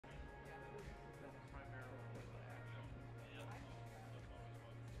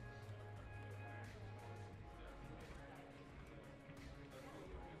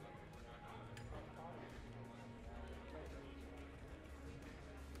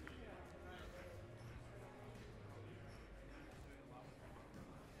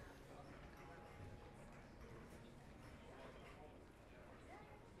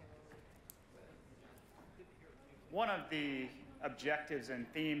one of the objectives and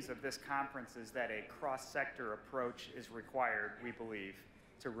themes of this conference is that a cross-sector approach is required, we believe,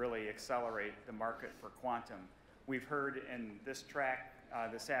 to really accelerate the market for quantum. We've heard in this track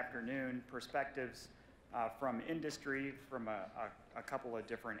this afternoon perspectives from industry from a couple of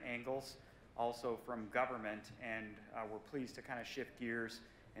different angles, also from government, and we're pleased to kind of shift gears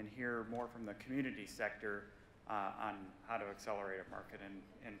and hear more from the community sector on how to accelerate a market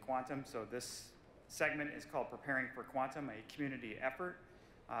in quantum. So this segment is called Preparing for Quantum, a community effort.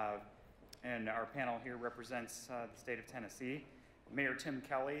 And our panel here represents the state of Tennessee. Mayor Tim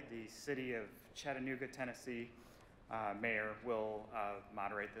Kelly, the city of Chattanooga, Tennessee mayor, will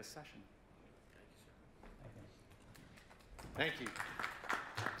moderate this session. Thank you.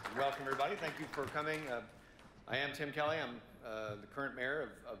 Welcome, everybody. Thank you for coming. I am Tim Kelly. I'm the current mayor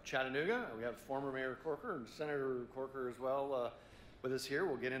of Chattanooga. We have former Mayor Corker and Senator Corker as well with us here.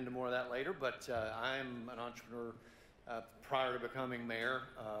 We'll get into more of that later, but I'm an entrepreneur prior to becoming mayor,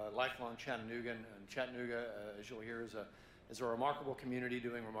 lifelong Chattanoogan. And Chattanooga, as you'll hear, is a remarkable community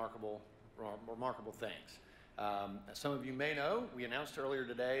doing remarkable things. As some of you may know, we announced earlier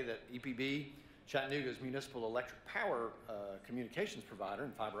today that EPB, Chattanooga's municipal electric power communications provider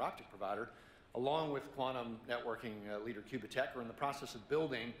and fiber optic provider, along with quantum networking leader Qubitekk, are in the process of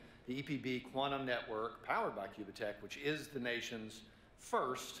building the EPB quantum network powered by Qubitekk, which is the nation's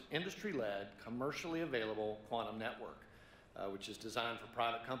first industry-led, commercially available quantum network, which is designed for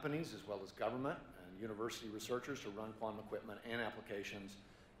private companies as well as government and university researchers to run quantum equipment and applications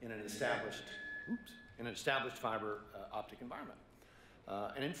in an established fiber optic environment.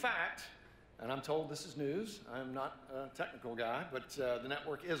 And in fact, and I'm told this is news, I'm not a technical guy, but the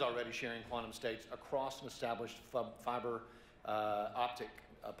network is already sharing quantum states across an established public fiber optic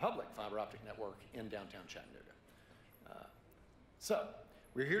network in downtown Chattanooga. So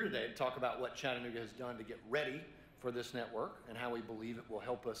we're here today to talk about what Chattanooga has done to get ready for this network and how we believe it will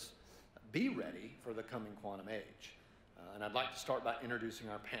help us be ready for the coming quantum age. And I'd like to start by introducing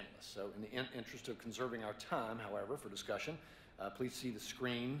our panelists. So in the interest of conserving our time, however, for discussion, please see the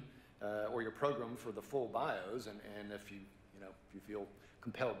screen or your program for the full bios, and if you feel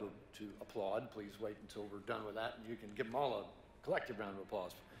compelled to applaud, please wait until we're done with that, and you can give them all a collective round of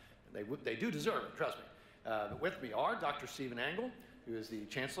applause. They do deserve it, trust me. But with me are Dr. Stephen Angle, who is the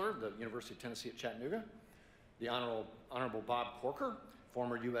Chancellor of the University of Tennessee at Chattanooga, the Honorable Bob Corker,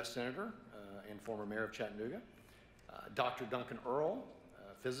 former U.S. Senator and former Mayor of Chattanooga, Dr. Duncan Earl,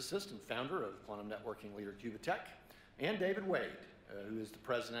 physicist and founder of quantum networking leader Qubitekk, and David Wade, who is the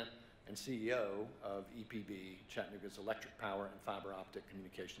President and CEO of EPB, Chattanooga's electric power and fiber optic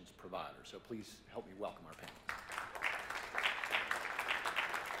communications provider. So please help me welcome our panel.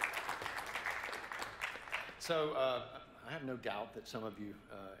 So I have no doubt that some of you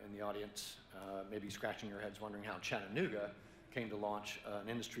in the audience may be scratching your heads wondering how Chattanooga came to launch an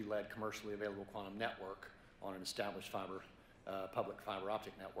industry-led, commercially available quantum network on an established public fiber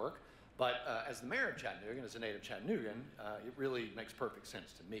optic network. But as the mayor of Chattanooga and as a native Chattanoogan, it really makes perfect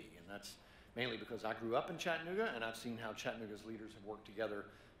sense to me. And that's mainly because I grew up in Chattanooga, and I've seen how Chattanooga's leaders have worked together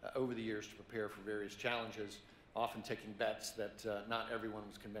over the years to prepare for various challenges, often taking bets that not everyone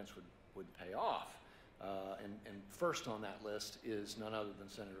was convinced would pay off. And first on that list is none other than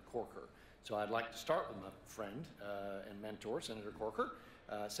Senator Corker. So I'd like to start with my friend and mentor, Senator Corker.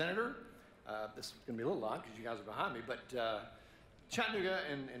 Senator, this is going to be a little odd because you guys are behind me, but Chattanooga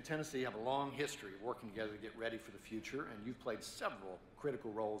and Tennessee have a long history of working together to get ready for the future, and you've played several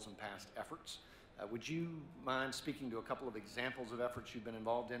critical roles in past efforts. Would you mind speaking to a couple of examples of efforts you've been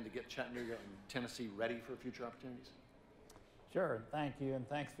involved in to get Chattanooga and Tennessee ready for future opportunities? Sure, thank you, and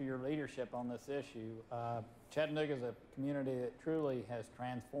thanks for your leadership on this issue. Chattanooga is a community that truly has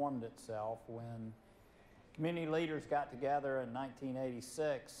transformed itself. When community leaders got together in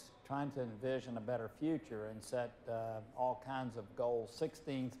 1986 trying to envision a better future and set all kinds of goals,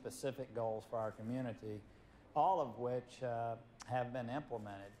 16 specific goals for our community, all of which have been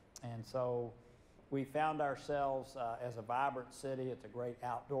implemented. And so we found ourselves as a vibrant city. It's a great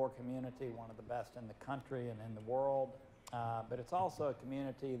outdoor community, one of the best in the country and in the world. But it's also a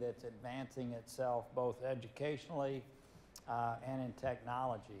community that's advancing itself both educationally and in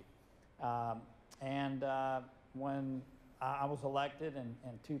technology. When I was elected in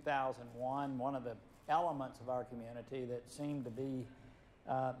 2001, one of the elements of our community that seemed to be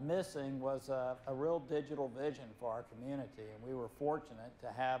missing was a real digital vision for our community. And we were fortunate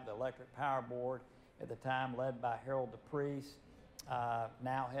to have the Electric Power Board at the time led by Harold DePriest,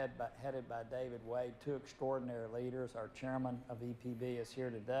 now headed by David Wade, two extraordinary leaders. Our chairman of EPB is here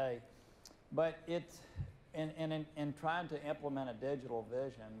today. But it's, in trying to implement a digital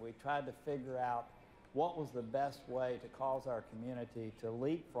vision, we tried to figure out what was the best way to cause our community to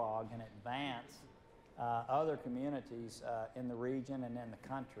leapfrog and advance other communities in the region and in the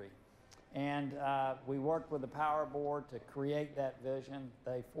country. And we worked with the Power Board to create that vision.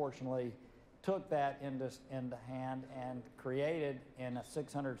 They fortunately took that into hand and created in a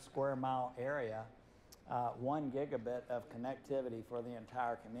 600 square mile area 1 gigabit of connectivity for the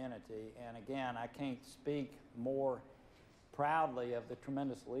entire community. And again, I can't speak more proudly of the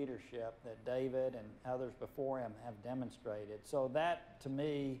tremendous leadership that David and others before him have demonstrated. So that, to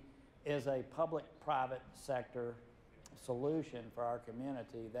me, is a public-private sector solution for our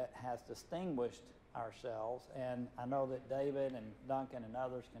community that has distinguished ourselves. And I know that David and Duncan and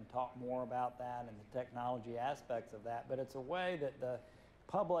others can talk more about that and the technology aspects of that, but it's a way that the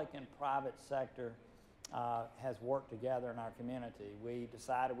public and private sector has worked together in our community. We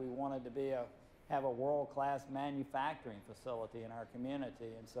decided we wanted to have a world-class manufacturing facility in our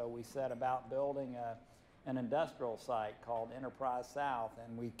community, and so we set about building an industrial site called Enterprise South,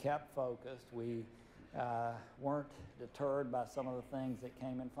 and we kept focused. We weren't deterred by some of the things that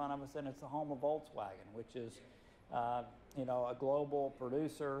came in front of us, and it's the home of Volkswagen, which is you know, a global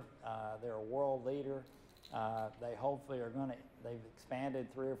producer. They're a world leader. They hopefully they've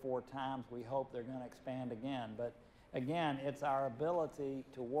expanded 3 or 4 times. We hope they're going to expand again. But again, it's our ability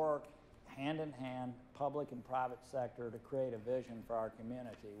to work hand in hand, public and private sector, to create a vision for our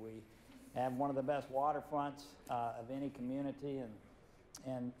community. We have one of the best waterfronts of any community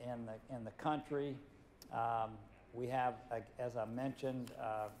in the country. We have, as I mentioned,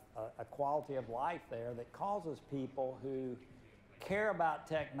 a quality of life there that causes people who care about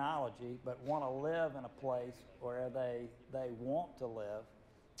technology but want to live in a place where they want to live.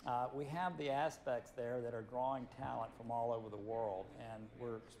 We have the aspects there that are drawing talent from all over the world, and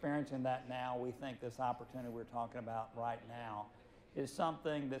we're experiencing that now. We think this opportunity we're talking about right now is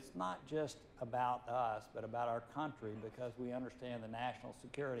something that's not just about us, but about our country, because we understand the national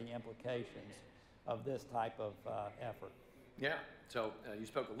security implications of this type of effort. Yeah, so you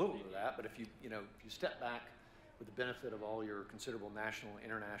spoke a little bit of that, but if you step back with the benefit of all your considerable national,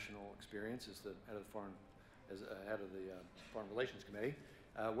 international experience as the head of the Foreign Relations Committee,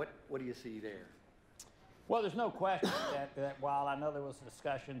 what do you see there? Well, there's no question that while I know there was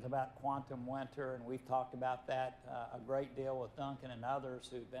discussions about quantum winter, and we've talked about that a great deal with Duncan and others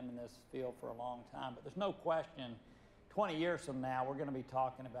who've been in this field for a long time, but there's no question 20 years from now we're going to be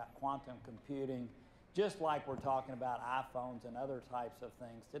talking about quantum computing just like we're talking about iPhones and other types of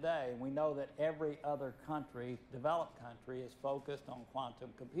things today. And we know that every other country, developed country, is focused on quantum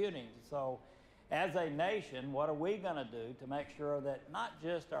computing. So as a nation, what are we going to do to make sure that not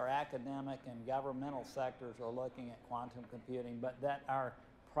just our academic and governmental sectors are looking at quantum computing, but that our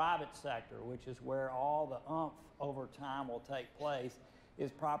private sector, which is where all the oomph over time will take place,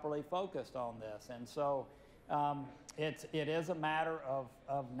 is properly focused on this? And so it is a matter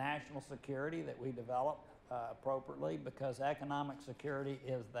of national security that we develop appropriately, because economic security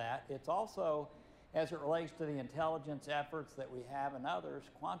is that. It's also, as it relates to the intelligence efforts that we have and others,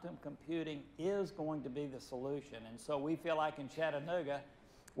 quantum computing is going to be the solution. And so we feel like in Chattanooga,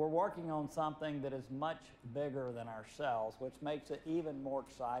 we're working on something that is much bigger than ourselves, which makes it even more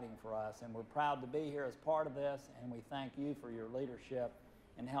exciting for us. And we're proud to be here as part of this, and we thank you for your leadership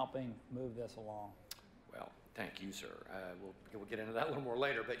in helping move this along. Well, thank you, sir. We'll get into that a little more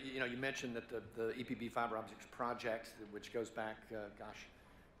later. But you mentioned that the EPB fiber optics project, which goes back,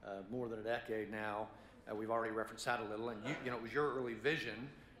 more than a decade now. We've already referenced that a little, and it was your early vision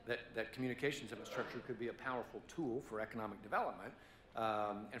that communications infrastructure could be a powerful tool for economic development.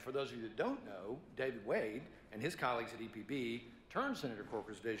 And for those of you that don't know, David Wade and his colleagues at EPB turned Senator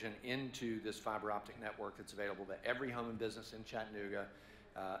Corker's vision into this fiber optic network that's available to every home and business in Chattanooga,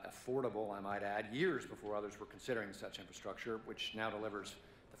 affordable, I might add, years before others were considering such infrastructure, which now delivers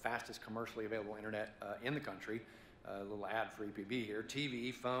the fastest commercially available internet in the country. A little ad for EPB here: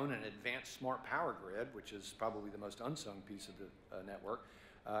 TV, phone, and advanced smart power grid, which is probably the most unsung piece of the network,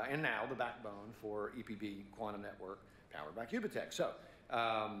 and now the backbone for EPB Quantum Network, powered by Qubitekk. So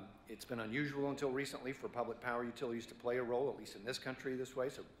it's been unusual until recently for public power utilities to play a role, at least in this country, this way.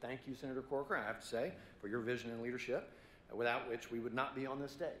 So thank you, Senator Corker, I have to say, for your vision and leadership, without which we would not be on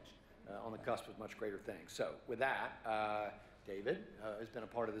this stage, on the cusp of much greater things. So with that, David has been a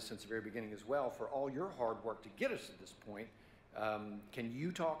part of this since the very beginning as well. For all your hard work to get us to this point, can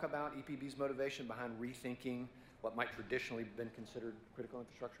you talk about EPB's motivation behind rethinking what might traditionally have been considered critical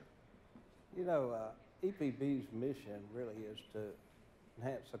infrastructure? EPB's mission really is to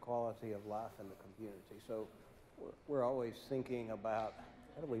enhance the quality of life in the community. So we're always thinking about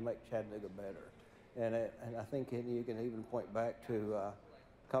how do we make Chattanooga better. And I think you can even point back to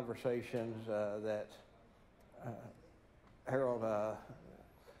conversations that Harold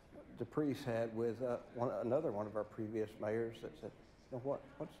DePriest had with another one of our previous mayors that said,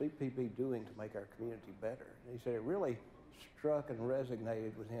 what's EPB doing to make our community better? And he said it really struck and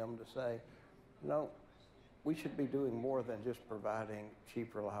resonated with him to say, we should be doing more than just providing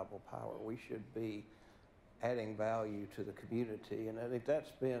cheap, reliable power. We should be adding value to the community. And I think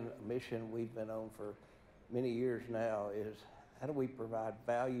that's been a mission we've been on for many years now, is how do we provide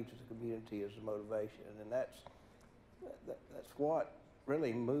value to the community as a motivation? And that's what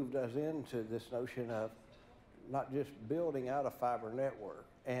really moved us into this notion of not just building out a fiber network.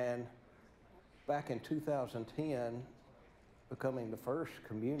 And back in 2010, becoming the first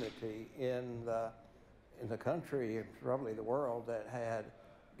community in the country, probably the world, that had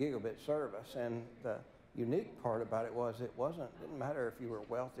gigabit service. And the unique part about it was didn't matter if you were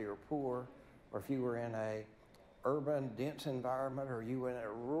wealthy or poor, or if you were in a urban, dense environment, or you were in a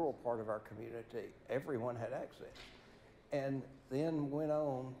rural part of our community, everyone had access. And then went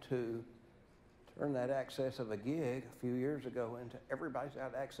on to turn that access of a gig a few years ago into everybody's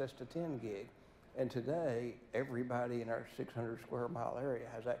got access to 10 gig. And today, everybody in our 600 square mile area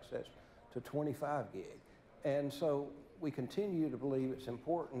has access to 25 gig. And so we continue to believe it's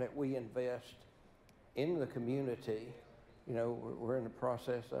important that we invest in the community. We're in the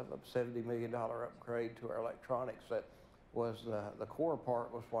process of a $70 million upgrade to our electronics. That was the core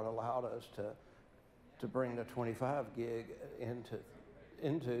part, was what allowed us to bring the 25 gig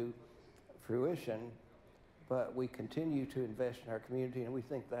into fruition. But we continue to invest in our community, and we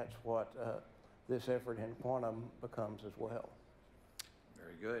think that's what this effort in quantum becomes as well.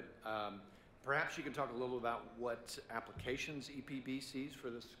 Very good. Perhaps you can talk a little about what applications EPB sees for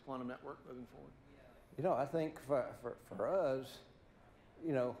this quantum network moving forward. I think for us,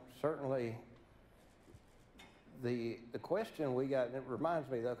 certainly the question we got, and it reminds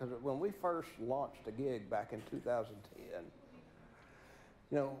me though, because when we first launched a gig back in 2010,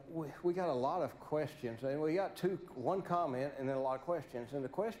 we got a lot of questions, and we got one comment and then a lot of questions. And the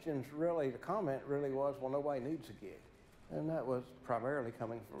comment really was, well, nobody needs a gig. And that was primarily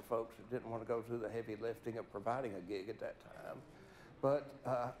coming from folks that didn't want to go through the heavy lifting of providing a gig at that time. But,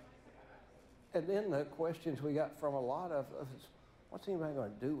 and then the questions we got from a lot of is, what's anybody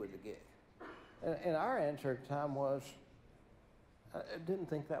going to do with the gig? And our answer at the time was, I didn't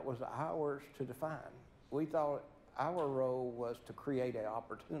think that was ours to define. We thought our role was to create an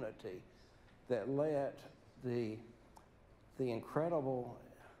opportunity that let the incredible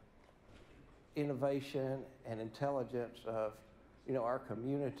innovation and intelligence of our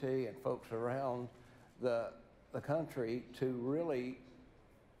community and folks around the country to really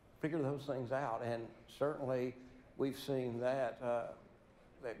figure those things out. And certainly we've seen that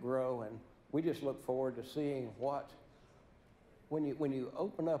grow, and we just look forward to seeing when you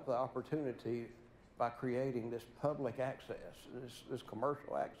open up the opportunity by creating this public access, this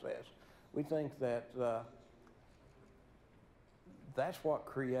commercial access, we think that that's what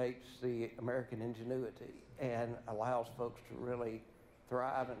creates the American ingenuity and allows folks to really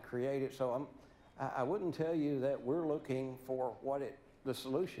thrive and create it. So I wouldn't tell you that we're looking for the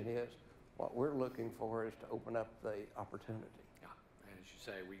solution is. What we're looking for is to open up the opportunity. Yeah, and as you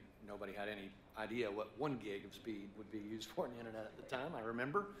say, nobody had any idea what 1 gig of speed would be used for in the internet at the time. I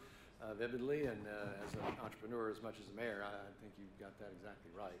remember vividly, and as an entrepreneur as much as a mayor, I think you've got that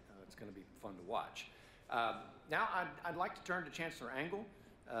exactly right. It's going to be fun to watch. Now I'd like to turn to Chancellor Angle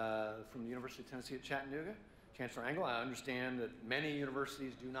from the University of Tennessee at Chattanooga. Chancellor Angle, I understand that many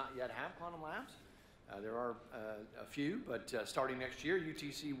universities do not yet have quantum labs. There are a few, but starting next year,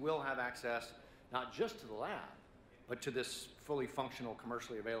 UTC will have access not just to the lab, but to this fully functional,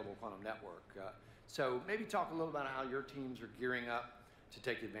 commercially available quantum network. So maybe talk a little about how your teams are gearing up to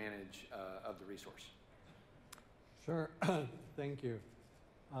take advantage of the resource. Sure, thank you.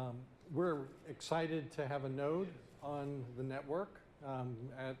 We're excited to have a node on the network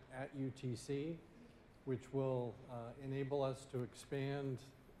at UTC, which will enable us to expand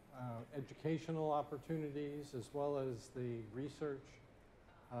educational opportunities as well as the research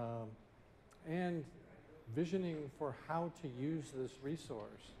and visioning for how to use this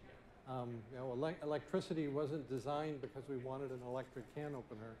resource. Electricity wasn't designed because we wanted an electric can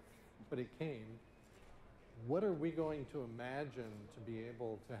opener, but it came. What are we going to imagine to be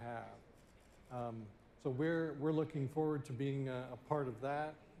able to have? So we're looking forward to being a part of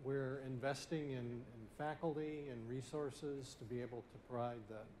that. We're investing in faculty and resources to be able to provide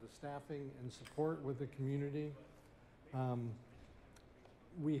the staffing and support with the community.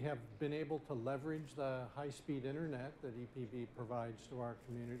 We have been able to leverage the high-speed internet that EPB provides to our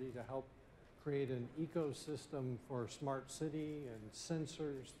community to help create an ecosystem for smart city and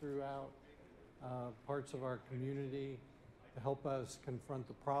sensors throughout parts of our community to help us confront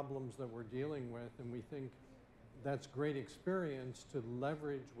the problems that we're dealing with. And we think that's great experience to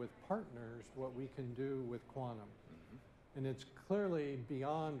leverage with partners what we can do with quantum. And it's clearly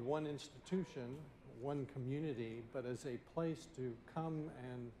beyond one institution, one community, but as a place to come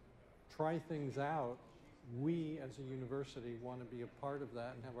and try things out. We as a university want to be a part of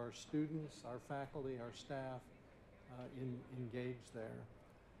that and have our students, our faculty, our staff engaged there.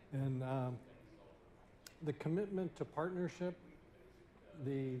 And the commitment to partnership,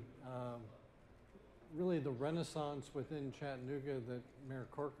 really the renaissance within Chattanooga that Mayor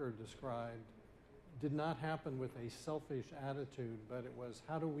Corker described did not happen with a selfish attitude, but it was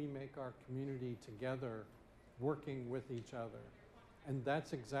how do we make our community together working with each other. And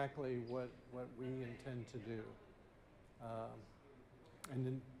that's exactly what we intend to do.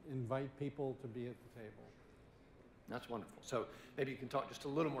 And invite people to be at the table. That's wonderful. So maybe you can talk just a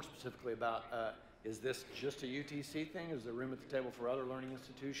little more specifically about, is this just a UTC thing? Is there room at the table for other learning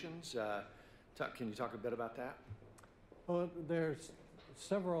institutions? Can you talk a bit about that? Well, there's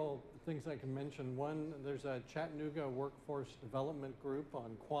several things I can mention. One, there's a Chattanooga Workforce Development Group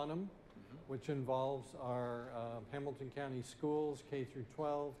on quantum, which involves our Hamilton County schools, K through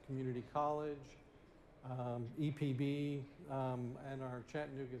 12, community college, EPB, and our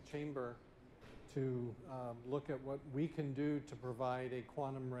Chattanooga Chamber to look at what we can do to provide a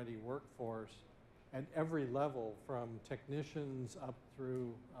quantum-ready workforce at every level, from technicians up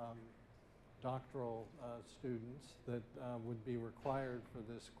through doctoral students that would be required for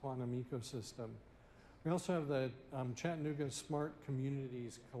this quantum ecosystem. We also have the Chattanooga Smart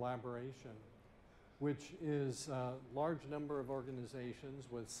Communities Collaboration, which is a large number of organizations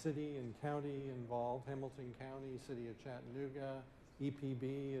with city and county involved. Hamilton County, City of Chattanooga,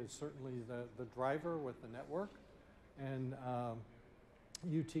 EPB is certainly the driver with the network. And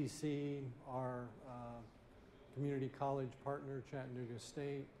UTC, our community college partner, Chattanooga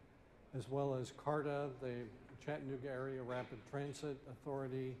State, as well as CARTA, the Chattanooga Area Rapid Transit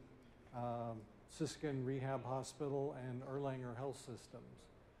Authority, Siskin Rehab Hospital, and Erlanger Health Systems,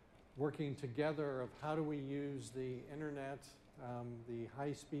 working together of how do we use the internet, the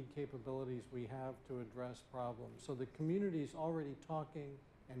high-speed capabilities we have to address problems. So the community's already talking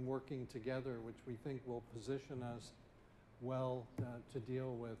and working together, which we think will position us well to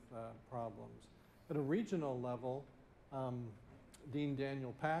deal with problems. At a regional level, Dean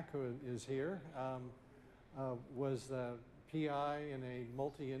Daniel Pack, who is here, was the PI in a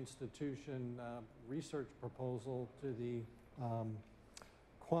multi-institution research proposal to the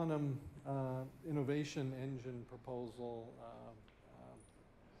Quantum Innovation Engine proposal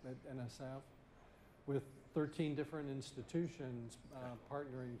at NSF, with 13 different institutions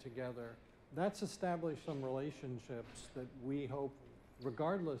partnering together. That's established some relationships that we hope,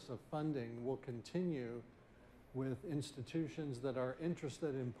 regardless of funding, will continue with institutions that are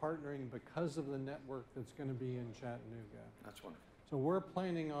interested in partnering because of the network that's going to be in Chattanooga. That's wonderful. So we're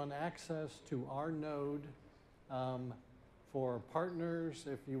planning on access to our node for partners.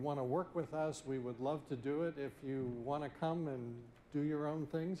 If you want to work with us, we would love to do it. If you want to come and do your own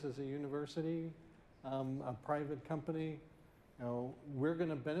things as a university, a private company, you know, we're going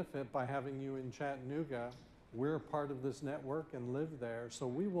to benefit by having you in Chattanooga. We're a part of this network and live there, so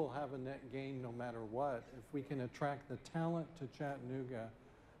we will have a net gain no matter what if we can attract the talent to Chattanooga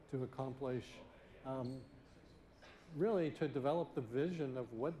to accomplish, really to develop the vision of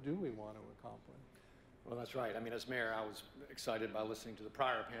what do we want to accomplish. Well, that's right. I mean, as mayor, I was excited by listening to the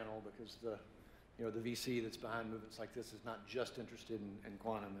prior panel because the VC that's behind movements like this is not just interested in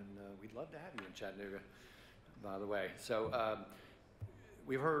quantum, and we'd love to have you in Chattanooga, by the way. So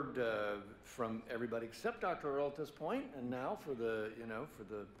we've heard from everybody except Dr. Earl at this point, and now for the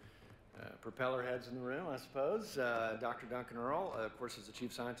propeller heads in the room, I suppose. Dr. Duncan Earl, of course, is the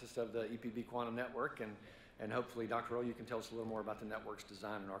chief scientist of the EPB Quantum Network, and hopefully, Dr. Earl, you can tell us a little more about the network's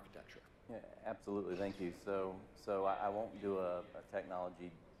design and architecture. Yeah, absolutely. Thank you. So I won't do a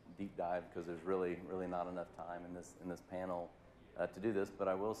technology deep dive because there's really not enough time in this panel to do this. But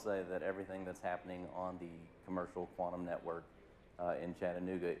I will say that everything that's happening on the commercial quantum network in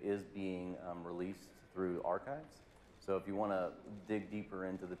Chattanooga is being released through archives. So if you want to dig deeper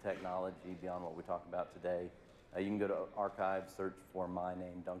into the technology beyond what we talked about today, you can go to archives, search for my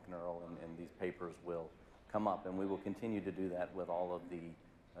name, Duncan Earl, and these papers will come up. And we will continue to do that with all of the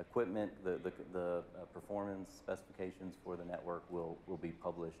equipment, the performance specifications for the network will be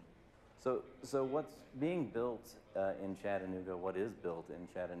published. So what's being built in Chattanooga, what is built in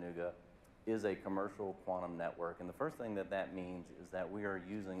Chattanooga, is a commercial quantum network. And the first thing that means is that we are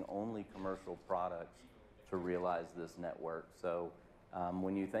using only commercial products to realize this network. So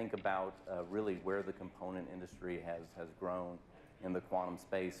when you think about really where the component industry has grown in the quantum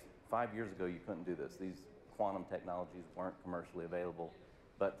space, 5 years ago you couldn't do this. These quantum technologies weren't commercially available,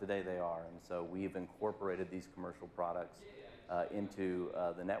 but today they are. And so we've incorporated these commercial products into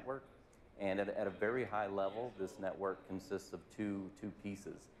the network. And at a very high level, this network consists of two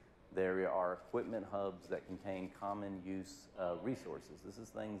pieces. There are equipment hubs that contain common use resources. This is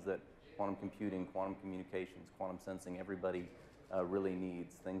things that quantum computing, quantum communications, quantum sensing, everybody really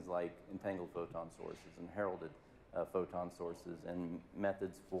needs. Things like entangled photon sources and heralded photon sources and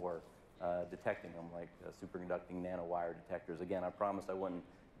methods for detecting them, like superconducting nanowire detectors. Again, I promised I wouldn't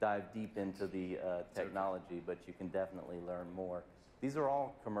dive deep into the technology, but you can definitely learn more. These are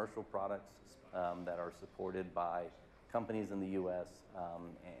all commercial products that are supported by companies in the U.S.,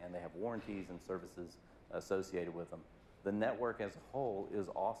 and they have warranties and services associated with them. The network as a whole is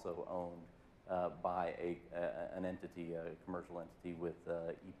also owned by an entity, a commercial entity with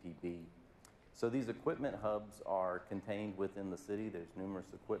EPB. So these equipment hubs are contained within the city. There's numerous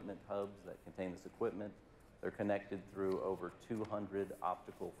equipment hubs that contain this equipment. They're connected through over 200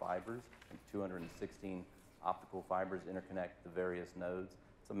 optical fibers, and 216 optical fibers interconnect the various nodes.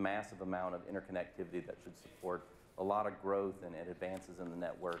 It's a massive amount of interconnectivity that should support a lot of growth and advances in the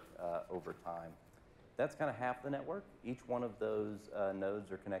network over time. That's kind of half the network. Each one of those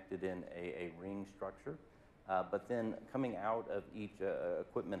nodes are connected in a ring structure. But then coming out of each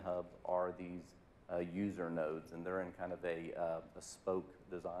equipment hub are these user nodes, and they're in kind of a spoke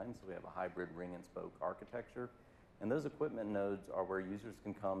design. So we have a hybrid ring and spoke architecture. And those equipment nodes are where users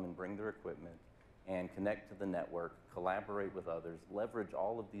can come and bring their equipment and connect to the network, collaborate with others, leverage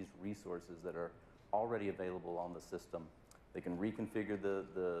all of these resources that are already available on the system. They can reconfigure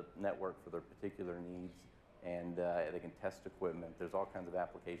the network for their particular needs, and they can test equipment. There's all kinds of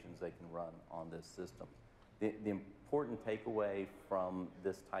applications they can run on this system. The important takeaway from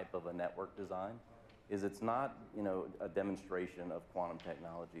this type of a network design is it's not, a demonstration of quantum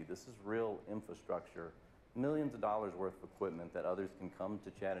technology. This is real infrastructure, millions of dollars worth of equipment that others can come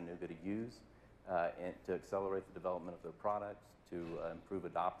to Chattanooga to use and to accelerate the development of their products, to improve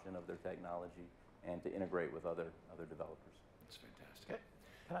adoption of their technology, and to integrate with other developers. That's fantastic.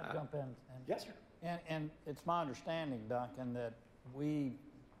 Can I jump in? Yes, sir. And it's my understanding, Duncan, that we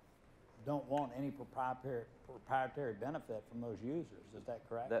don't want any proprietary benefit from those users. Is that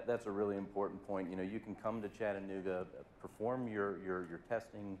correct? That's a really important point. You can come to Chattanooga, perform your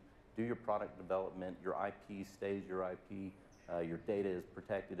testing, do your product development, your IP stays your IP, your data is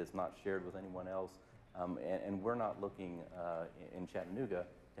protected, it's not shared with anyone else, and we're not looking in Chattanooga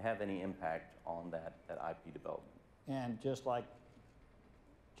to have any impact on that IP development. And just like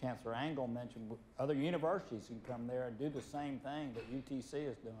Chancellor Angle mentioned, other universities can come there and do the same thing that UTC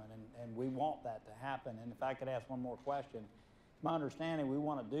is doing, and we want that to happen. And if I could ask one more question, it's my understanding we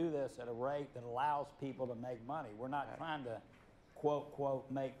want to do this at a rate that allows people to make money. We're not trying to, quote,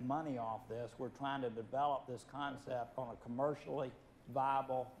 make money off this. We're trying to develop this concept on a commercially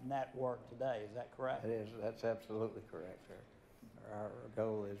viable network today. Is that correct? It is. That's absolutely correct, sir. Our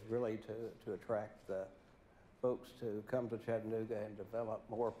goal is really to attract the folks to come to Chattanooga and develop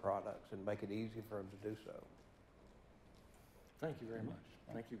more products and make it easy for them to do so. Thank you very much.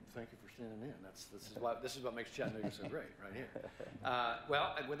 Thank you for standing in. This is what makes Chattanooga so great, right here.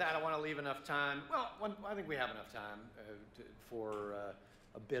 Well, with that, I want to leave enough time. Well, I think we have enough time for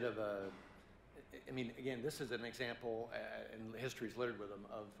a bit of a. I mean, again, this is an example, and history is littered with them,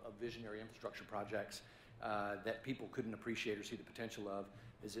 of visionary infrastructure projects that people couldn't appreciate or see the potential of.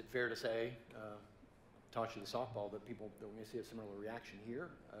 Is it fair to say, toss you the softball, that we're going to see a similar reaction here?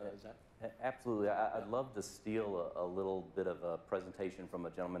 Is that? Absolutely. I'd love to steal a little bit of a presentation from a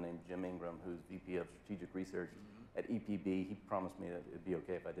gentleman named Jim Ingram, who's VP of Strategic Research at EPB. He promised me that it'd be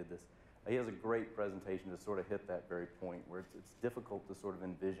okay if I did this. He has a great presentation to sort of hit that very point where it's difficult to sort of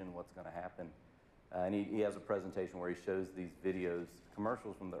envision what's going to happen. And he has a presentation where he shows these videos,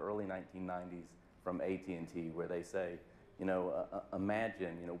 commercials from the early 1990s from AT&T, where they say,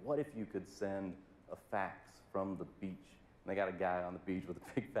 imagine, what if you could send a fax from the beach? And they got a guy on the beach with a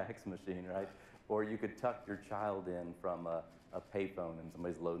big fax machine, right? Or you could tuck your child in from a payphone and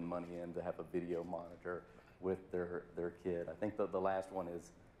somebody's loading money in to have a video monitor with their kid. I think the last one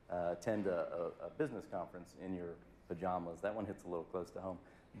is attend a business conference in your pajamas. That one hits a little close to home.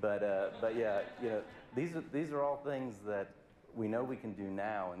 But yeah, these are all things that we know we can do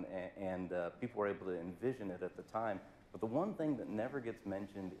now, and people were able to envision it at the time. But the one thing that never gets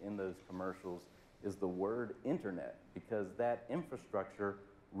mentioned in those commercials is the word internet, because that infrastructure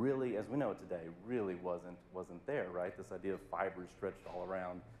really, as we know it today, really wasn't there, right? This idea of fibers stretched all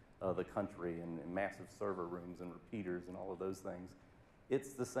around the country and massive server rooms and repeaters and all of those things.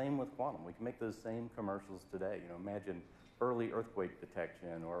 It's the same with quantum. We can make those same commercials today. You know, imagine early earthquake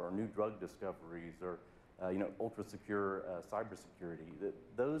detection or new drug discoveries or ultra secure cybersecurity.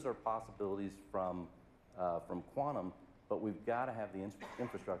 Those are possibilities from quantum, but we've got to have the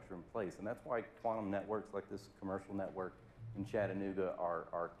infrastructure in place. And that's why quantum networks like this commercial network in Chattanooga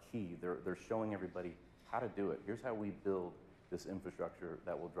are key. They're showing everybody how to do it. Here's how we build this infrastructure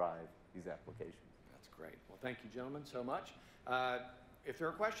that will drive these applications. That's great. Well, thank you, gentlemen, so much. If there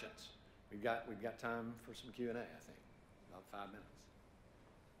are questions, we've got time for some Q&A, I think, about 5 minutes.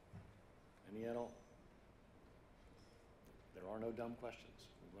 Any at all? There are no dumb questions.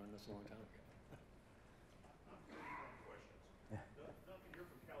 We've learned this a long time ago. Duncan, you're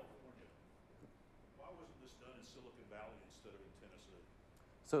from California. Why wasn't this done in Silicon Valley instead of in Tennessee?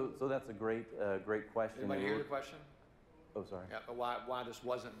 So that's a great question. Anybody hear the question? Oh, sorry. Yeah, why this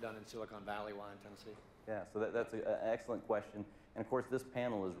wasn't done in Silicon Valley, why in Tennessee? Yeah, so that's an excellent question. And of course, this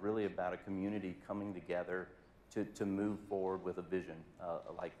panel is really about a community coming together to move forward with a vision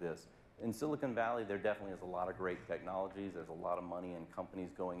like this. In Silicon Valley, there definitely is a lot of great technologies. There's a lot of money and companies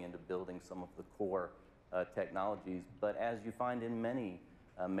going into building some of the core technologies. But as you find in many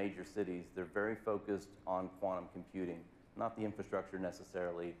major cities, they're very focused on quantum computing, not the infrastructure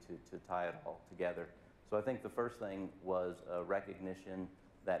necessarily to tie it all together. So I think the first thing was a recognition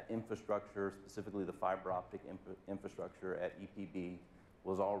that infrastructure, specifically the fiber optic infrastructure at EPB,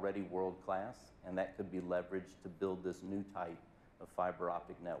 was already world-class, and that could be leveraged to build this new type of fiber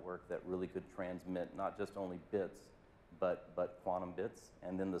optic network that really could transmit not just only bits, but quantum bits.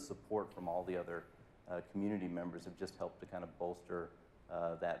 And then the support from all the other community members have just helped to kind of bolster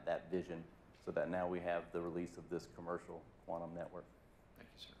that vision, so that now we have the release of this commercial quantum network. Thank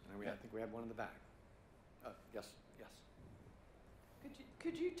you, sir. And I think we have one in the back. Yes.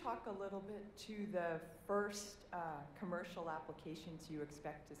 Could you talk a little bit to the first commercial applications you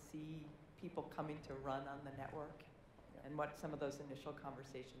expect to see people coming to run on the network, and what some of those initial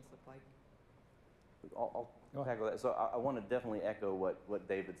conversations look like? I'll tackle that. So I want to definitely echo what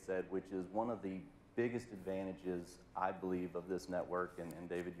David said, which is one of the biggest advantages, I believe, of this network, and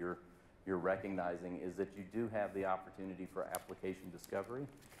David, you're recognizing, is that you do have the opportunity for application discovery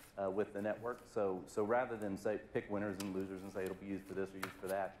with the network. So rather than say pick winners and losers and say it'll be used for this or used for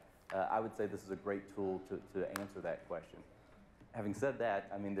that, I would say this is a great tool to answer that question. Having said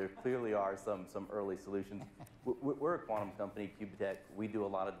that, I mean, there clearly are some early solutions. We're a quantum company, Qubitekk. We do a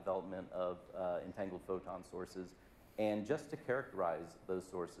lot of development of entangled photon sources, and just to characterize those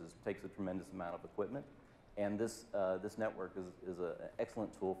sources takes a tremendous amount of equipment. And this network is an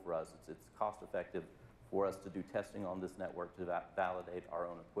excellent tool for us. It's cost effective for us to do testing on this network to validate our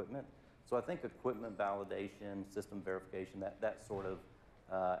own equipment. So I think equipment validation, system verification, that sort of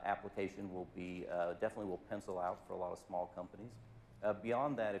application will be definitely will pencil out for a lot of small companies.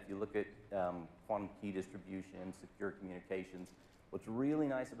 Beyond that, if you look at quantum key distribution, secure communications, what's really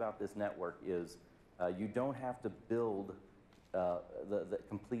nice about this network is you don't have to build the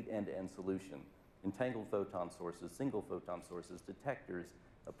complete end-to-end solution. Entangled photon sources, single photon sources, detectors,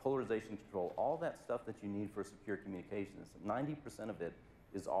 polarization control, all that stuff that you need for secure communications, 90% of it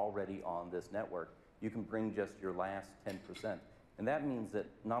is already on this network. You can bring just your last 10%. And that means that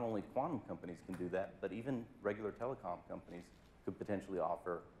not only quantum companies can do that, but even regular telecom companies could potentially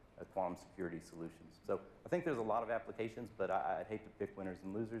offer quantum security solutions. So I think there's a lot of applications, but I'd hate to pick winners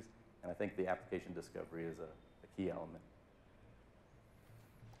and losers, and I think the application discovery is a key element.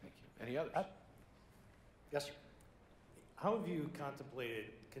 Thank you. Any others? Yes, sir. How have you contemplated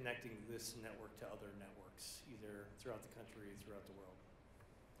connecting this network to other networks, either throughout the country or throughout the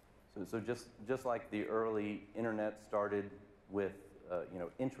world? So just like the early internet started with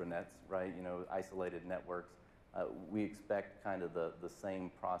intranets, right? Isolated networks. We expect kind of the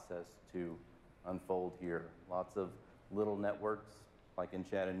same process to unfold here. Lots of little networks, like in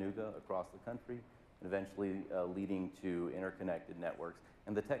Chattanooga, across the country, and eventually leading to interconnected networks.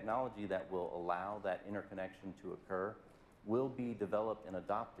 And the technology that will allow that interconnection to occur will be developed and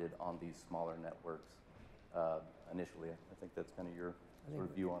adopted on these smaller networks initially. I think that's kind of your sort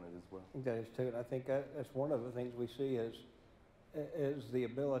of view on it as well. I think that is too, and I think that's one of the things we see is the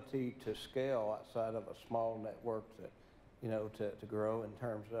ability to scale outside of a small network to grow in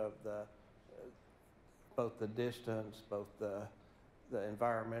terms of both the distance, both the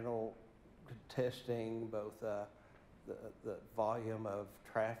environmental testing, both the volume of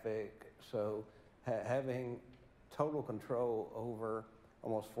traffic. So having total control over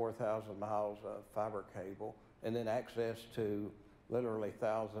almost 4,000 miles of fiber cable, and then access to literally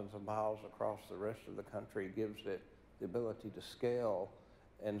thousands of miles across the rest of the country gives it the ability to scale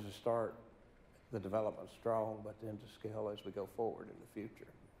and to start the development strong, but then to scale as we go forward in the future.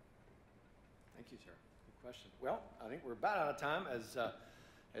 Thank you, sir. Good question. Well, I think we're about out of time.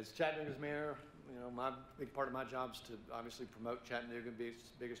 As Chattanooga's mayor, you know, my big part of my job is to obviously promote Chattanooga and be its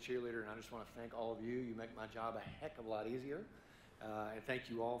biggest cheerleader, and I just want to thank all of you. You make my job a heck of a lot easier. And thank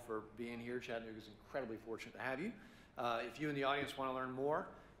you all for being here. Chattanooga is incredibly fortunate to have you. If you in the audience want to learn more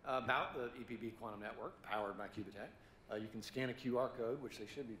about the EPB Quantum Network, powered by Qubitekk, you can scan a QR code, which they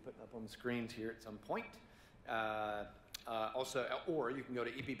should be putting up on the screens here at some point. Or you can go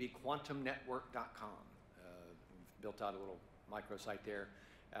to epbquantumnetwork.com. We've built out a little microsite there.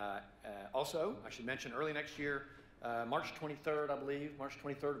 Also, I should mention early next year, March 23rd, I believe, March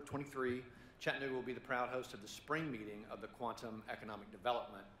 23rd of 23, Chattanooga will be the proud host of the spring meeting of the Quantum Economic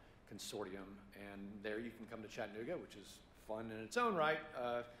Development Consortium. And there you can come to Chattanooga, which is fun in its own right,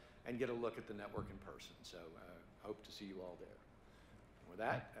 and get a look at the network in person. So hope to see you all there. With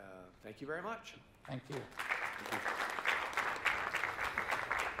that, thank you very much. Thank you. Thank you.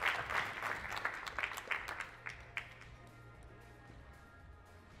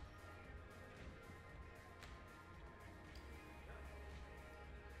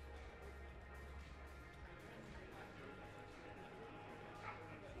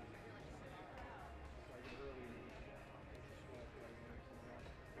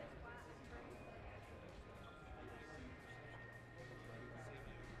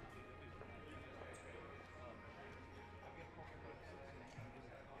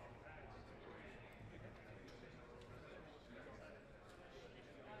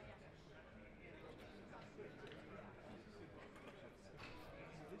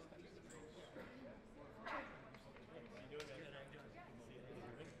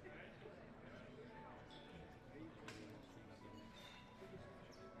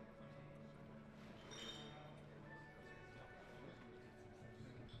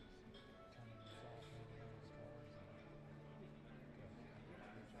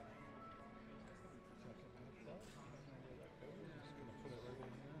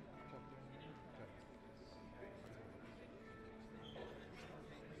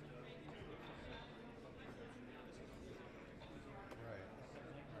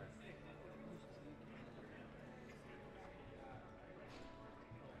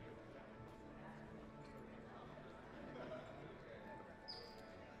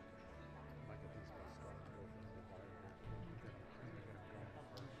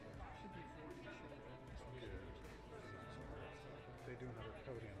 Do another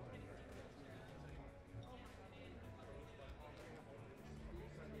podium thing.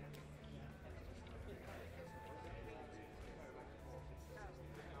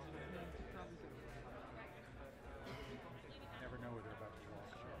 Never know where they're about to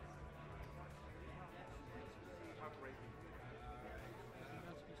walk up.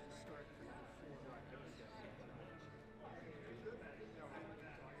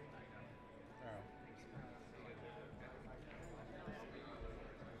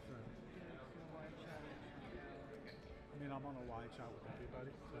 I'm on a wide shot with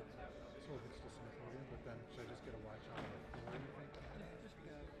everybody, so it's just in the podium, but then should I just get a wide shot of the floor, you think? Just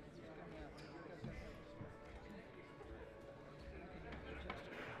go.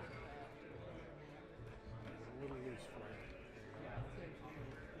 A little loose for you.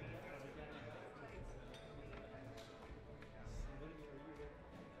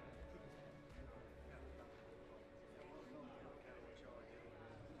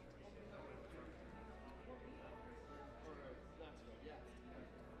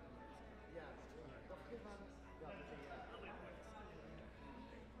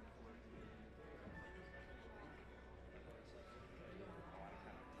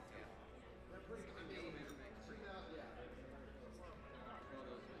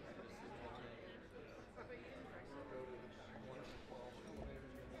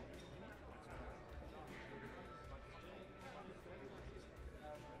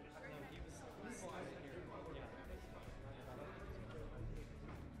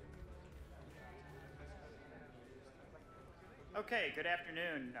 Okay, good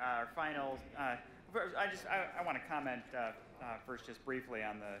afternoon. Our final. I want to comment first, just briefly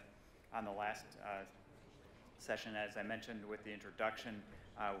on the last session. As I mentioned with the introduction,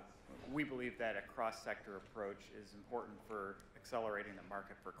 we believe that a cross-sector approach is important for accelerating the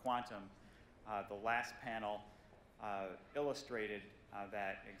market for quantum. The last panel illustrated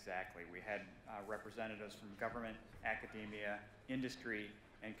that exactly. We had representatives from government, academia, industry,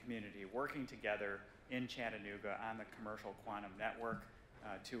 and community working together in Chattanooga on the commercial quantum network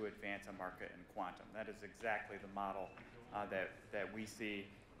to advance a market in quantum. That is exactly the model that we see.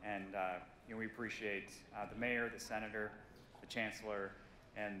 And we appreciate the mayor, the senator, the chancellor,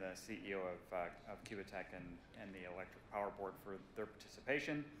 and the CEO of Qubitekk and the Electric Power Board for their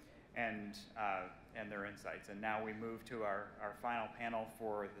participation and their insights. And now we move to our final panel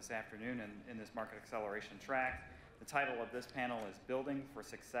for this afternoon in this market acceleration track. The title of this panel is Building for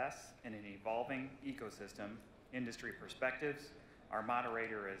Success in an Evolving Ecosystem, Industry Perspectives. Our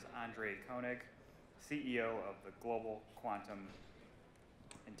moderator is André, König, CEO of the Global Quantum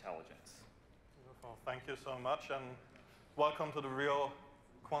Intelligence. Wonderful. Thank you so much, and welcome to the real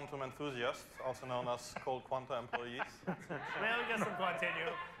quantum enthusiasts, also known as ColdQuanta employees. Well, we got some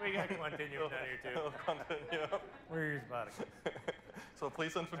Quantinuum. We got Quantinuum down here, too. Quantinuum. We're your Zapata. So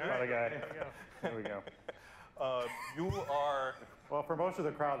please introduce Zapata guy. There we go. There we go. you are... Well, for most of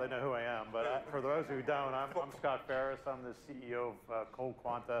the crowd, they know who I am. But for those who don't, I'm Scott Faris. I'm the CEO of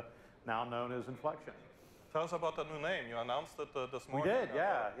ColdQuanta, now known as Inflection. Tell us about the new name. You announced it this We morning. did,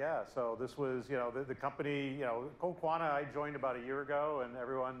 yeah. So this was, the company, ColdQuanta, I joined about a year ago, and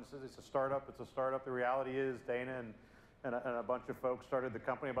everyone says it's a startup. It's a startup. The reality is Dana and a bunch of folks started the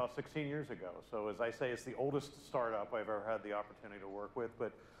company about 16 years ago. So as I say, it's the oldest startup I've ever had the opportunity to work with.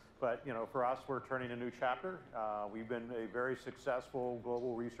 But for us, we're turning a new chapter. We've been a very successful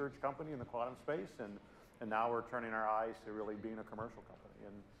global research company in the quantum space, and now we're turning our eyes to really being a commercial company.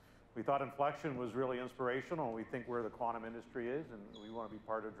 And we thought Inflection was really inspirational, and we think where the quantum industry is, and we want to be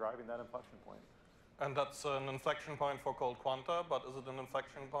part of driving that inflection point. And that's an inflection point for ColdQuanta, but is it an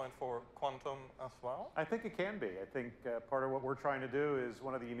inflection point for quantum as well? I think it can be. I think part of what we're trying to do is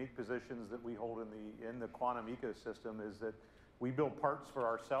one of the unique positions that we hold in the quantum ecosystem is that we build parts for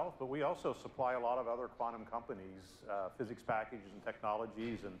ourselves, but we also supply a lot of other quantum companies, physics packages and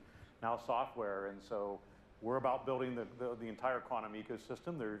technologies, and now software. And so we're about building the entire quantum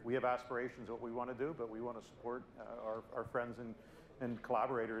ecosystem. We have aspirations of what we want to do, but we want to support our friends and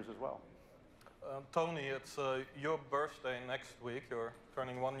collaborators as well. Tony, it's your birthday next week. You're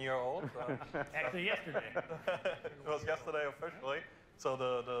turning 1 year old. Actually, yesterday. It was yesterday officially. So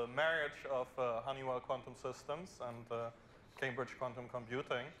the marriage of Honeywell Quantum Systems and Cambridge Quantum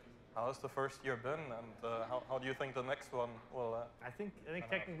Computing. How has the first year been, and how do you think the next one will? I think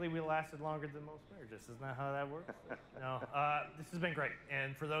technically we lasted longer than most marriages. Isn't that how that works? No, this has been great.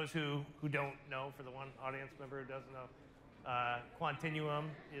 And for those who don't know, for the one audience member who doesn't know, Quantinuum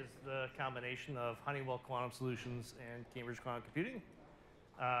is the combination of Honeywell Quantum Solutions and Cambridge Quantum Computing.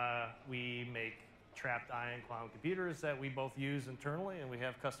 We make trapped ion quantum computers that we both use internally, and we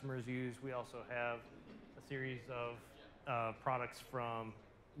have customers use. We also have a series of products from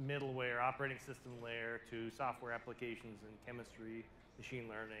middleware, operating system layer, to software applications in chemistry, machine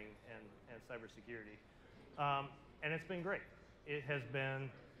learning, and cybersecurity. And it's been great. It has been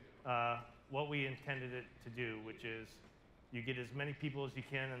what we intended it to do, which is you get as many people as you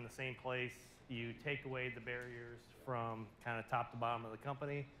can in the same place, you take away the barriers from kind of top to bottom of the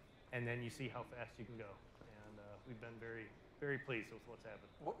company, and then you see how fast you can go. And we've been very, very pleased with what's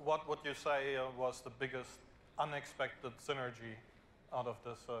happened. What would you say was the biggest unexpected synergy out of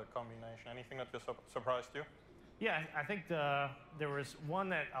this combination? Anything that surprised you? Yeah, I think there was one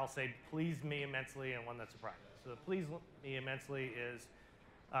that I'll say pleased me immensely and one that surprised me. So the pleased me immensely is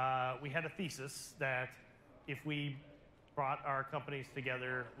we had a thesis that if we brought our companies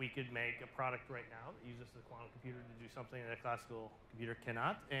together, we could make a product right now that uses the quantum computer to do something that a classical computer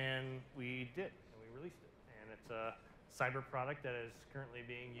cannot, and we did, and we released it. And it's a cyber product that is currently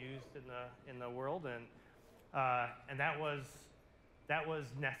being used in the world, and that was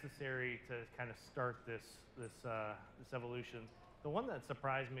necessary to kind of start this evolution. The one that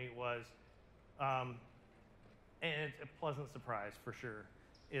surprised me was, and it's a pleasant surprise for sure,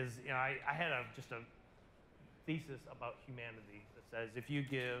 is I had just a thesis about humanity that says if you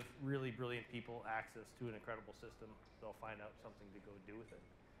give really brilliant people access to an incredible system, they'll find out something to go do with it.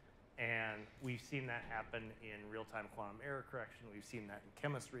 And we've seen that happen in real-time quantum error correction. We've seen that in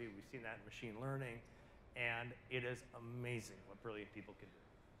chemistry. We've seen that in machine learning. And it is amazing what brilliant people can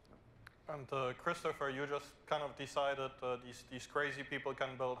do. And Christopher, you just kind of decided these crazy people can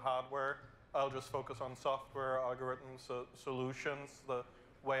build hardware. I'll just focus on software, algorithms, solutions. The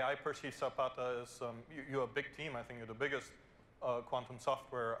way I perceive Zapata is you're a big team. I think you're the biggest quantum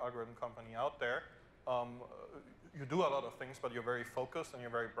software algorithm company out there. You do a lot of things, but you're very focused and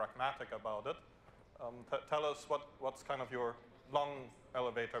you're very pragmatic about it. Tell us what's kind of your long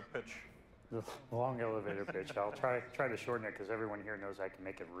elevator pitch. The long elevator pitch. I'll try to shorten it because everyone here knows I can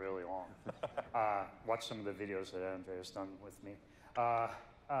make it really long. Watch some of the videos that André has done with me.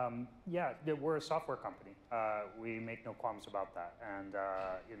 Yeah, we're a software company. We make no qualms about that. And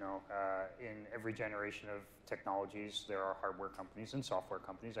you know, in every generation of technologies, there are hardware companies and software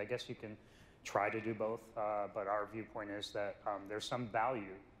companies. I guess you can try to do both, but our viewpoint is that there's some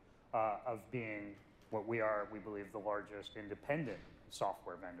value of being what we are, we believe, the largest independent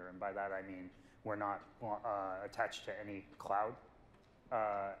software vendor. And by that I mean we're not attached to any cloud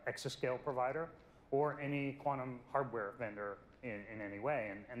exascale provider or any quantum hardware vendor in any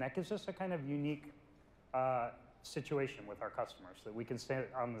way. And that gives us a kind of unique situation with our customers, that we can stand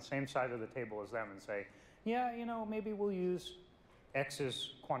on the same side of the table as them and say, yeah, you know, maybe we'll use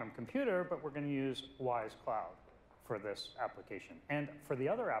X's quantum computer, but we're going to use Y's cloud for this application. And for the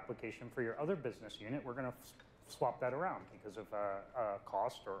other application, for your other business unit, we're going to swap that around because of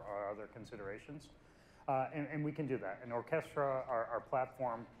cost or other considerations. And we can do that. And Orchestra, our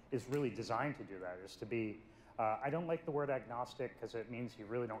platform, is really designed to do that, is to be, I don't like the word agnostic because it means you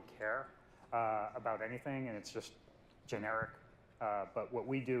really don't care about anything and it's just generic. But what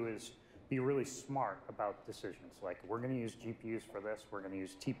we do is be really smart about decisions. Like, we're going to use GPUs for this, we're going to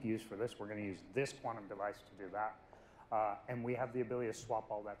use TPUs for this, we're going to use this quantum device to do that. And we have the ability to swap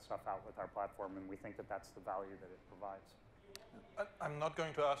all that stuff out with our platform, and we think that that's the value that it provides. I'm not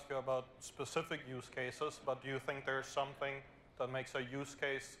going to ask you about specific use cases, but do you think there's something that makes a use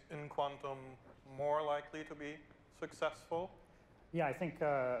case in quantum more likely to be successful? Yeah, I think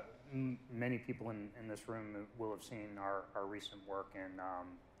many people in this room will have seen our recent work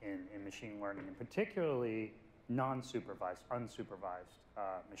in machine learning, and particularly non-supervised, unsupervised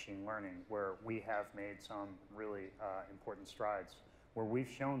machine learning, where we have made some really important strides, where we've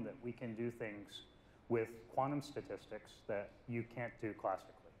shown that we can do things with quantum statistics that you can't do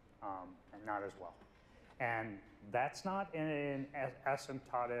classically, and not as well. And that's not an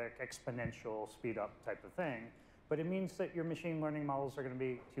asymptotic, exponential, speed up type of thing, but it means that your machine learning models are going to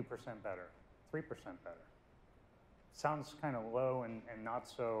be 2% better, 3% better. Sounds kind of low and not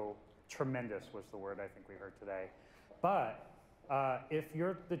so tremendous was the word I think we heard today. But if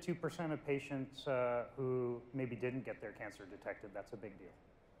you're the 2% of patients who maybe didn't get their cancer detected, that's a big deal,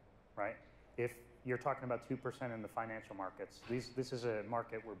 right? If you're talking about 2% in the financial markets, this is a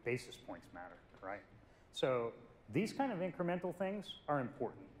market where basis points matter, right? So these kind of incremental things are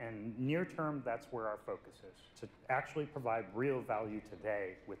important, and near term, that's where our focus is, to actually provide real value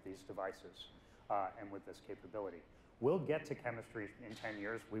today with these devices and with this capability. We'll get to chemistry in 10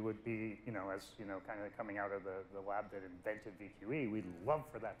 years. We would be, you know, as you know, kind of coming out of the lab that invented VQE, we'd love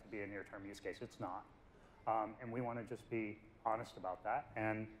for that to be a near-term use case. It's not. And we want to just be honest about that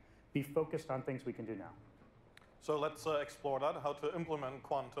and be focused on things we can do now. So let's explore that, how to implement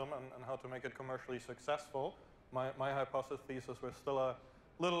quantum and how to make it commercially successful. My hypothesis, we're still a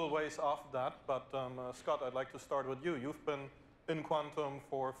little ways off that, but Scott, I'd like to start with you. You've been in quantum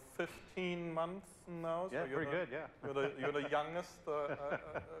for 15 months now. So yeah, pretty good, yeah. You're the youngest,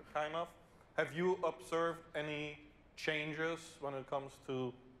 kind of. Have you observed any changes when it comes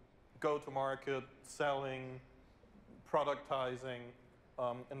to go-to-market, selling, productizing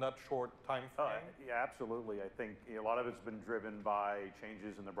in that short time frame? Yeah, absolutely. I think a lot of it's been driven by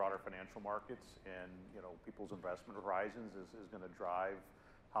changes in the broader financial markets, and people's investment horizons is going to drive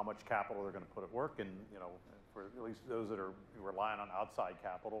how much capital they're going to put at work. And for at least those that are relying on outside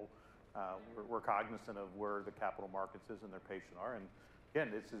capital, we're cognizant of where the capital markets is and their patient are. And again,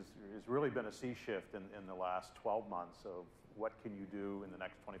 this has really been a sea shift in the last 12 months of what can you do in the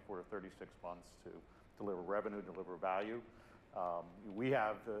next 24 to 36 months to deliver revenue, deliver value. We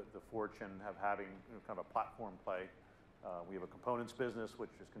have the fortune of having kind of a platform play. We have a components business,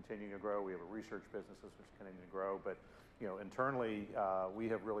 which is continuing to grow. We have a research business, which is continuing to grow. But internally, we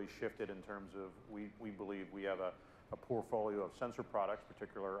have really shifted in terms of we believe we have a portfolio of sensor products,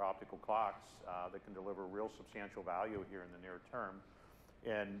 particular optical clocks, that can deliver real substantial value here in the near term.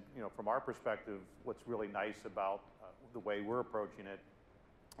 And from our perspective, what's really nice about the way we're approaching it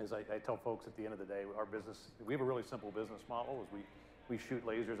is I tell folks at the end of the day, our business, we have a really simple business model, is we shoot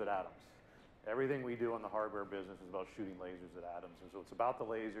lasers at atoms. Everything we do in the hardware business is about shooting lasers at atoms. And so it's about the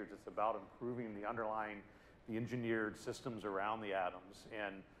lasers, it's about improving the engineered systems around the atoms.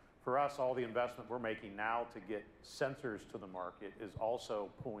 And for us, all the investment we're making now to get sensors to the market is also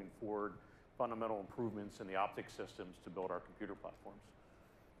pulling forward fundamental improvements in the optics systems to build our computer platforms.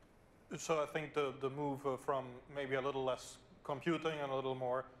 So I think the move from maybe a little less computing and a little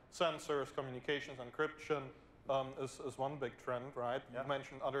more sensors, communications, encryption is one big trend, right? Yeah. You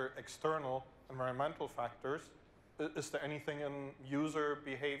mentioned other external environmental factors. Is there anything in user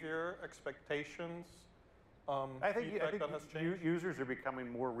behavior, expectations I think feedback that has changed? users are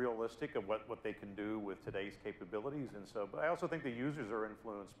becoming more realistic of what they can do with today's capabilities, and so. But I also think the users are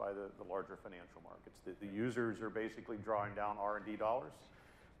influenced by the larger financial markets. The users are basically drawing down R&D dollars.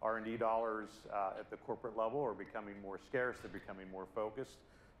 R&D dollars at the corporate level are becoming more scarce. They're becoming more focused,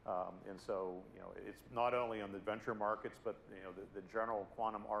 and so it's not only on the venture markets, but the general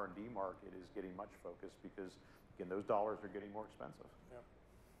quantum R&D market is getting much focused because again those dollars are getting more expensive. Yeah.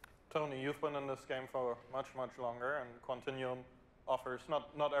 Tony, you've been in this game for much, much longer, and Quantinuum offers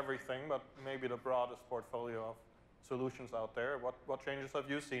not everything, but maybe the broadest portfolio of solutions out there. What changes have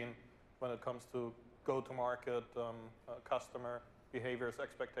you seen when it comes to go-to-market, customer behaviors,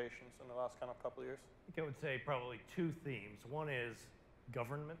 expectations in the last kind of couple of years? I think I would say probably two themes. One is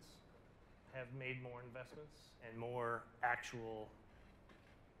governments have made more investments and more actual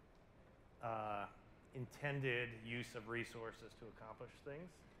intended use of resources to accomplish things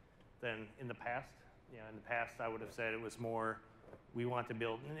than in the past. In the past, I would have said it was more, we want to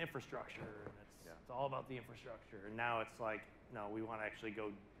build an infrastructure, and it's all about the infrastructure. And now it's like, no, we want to actually go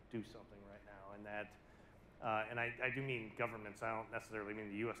do something right now. And that, and I do mean governments. I don't necessarily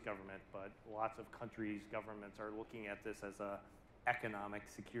mean the U.S. government, but lots of countries' governments are looking at this as a economic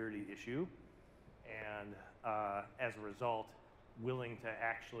security issue, and as a result, willing to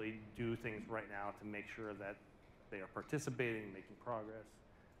actually do things right now to make sure that they are participating, making progress.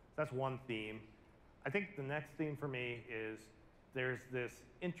 That's one theme. I think the next theme for me is there's this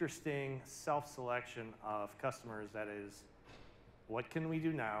interesting self-selection of customers that is, what can we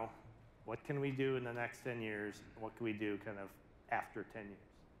do now? What can we do in the next 10 years? What can we do kind of after 10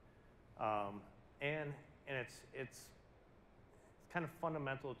 years? And it's kind of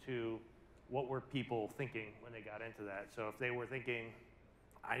fundamental to what were people thinking when they got into that. So if they were thinking,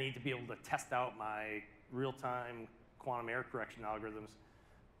 I need to be able to test out my real-time quantum error correction algorithms,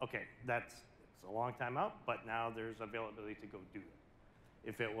 okay, it's a long time out, but now there's availability to go do it.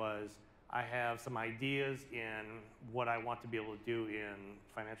 If it was, I have some ideas in what I want to be able to do in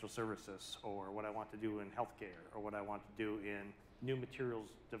financial services, or what I want to do in healthcare, or what I want to do in new materials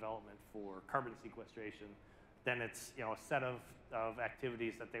development for carbon sequestration, then it's a set of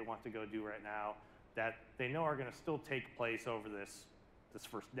activities that they want to go do right now that they know are going to still take place over this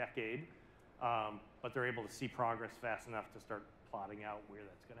first decade, but they're able to see progress fast enough to start plotting out where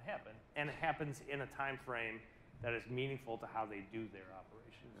that's going to happen. And it happens in a time frame that is meaningful to how they do their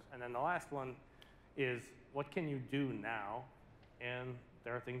operations. And then the last one is, what can you do now? And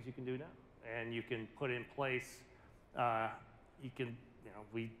there are things you can do now. And you can put in place,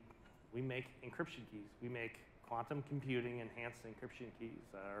 we make encryption keys. We make quantum computing enhanced encryption keys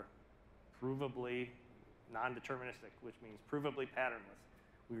that are provably non-deterministic, which means provably patternless.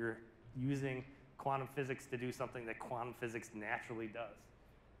 We're using quantum physics to do something that quantum physics naturally does.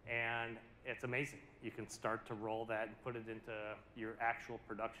 And it's amazing. You can start to roll that and put it into your actual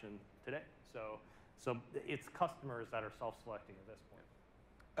production today. So it's customers that are self-selecting at this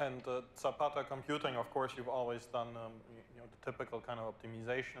point. And Zapata computing, of course, you've always done the typical kind of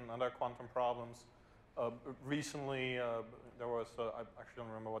optimization and other quantum problems. Recently, there was, I actually don't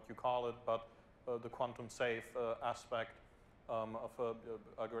remember what you call it, but the quantum safe aspect of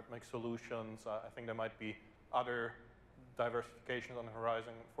algorithmic solutions. I think there might be other diversifications on the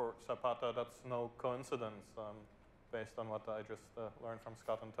horizon for Zapata. That's no coincidence based on what I just learned from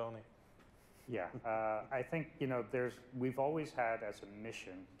Scott and Tony. Yeah, I think we've always had as a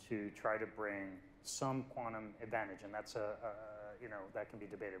mission to try to bring some quantum advantage, and that's that can be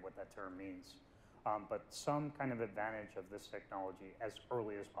debated what that term means, but some kind of advantage of this technology as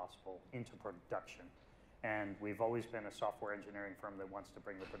early as possible into production. And we've always been a software engineering firm that wants to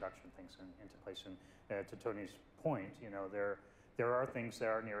bring the production things into place. And to Tony's point, there are things that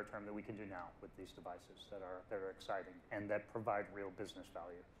are near term that we can do now with these devices that are exciting and that provide real business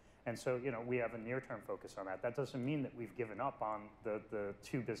value. And so, we have a near-term focus on that. That doesn't mean that we've given up on the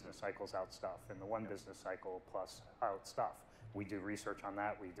 2 business cycles out stuff and the 1 business cycle plus out stuff. We do research on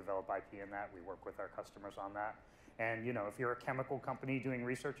that. We develop IP in that. We work with our customers on that. And if you're a chemical company doing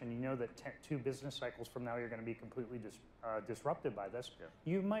research and you know that 2 business cycles from now you're going to be completely disrupted by this,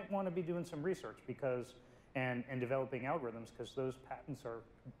 you might want to be doing some research and developing algorithms, because those patents are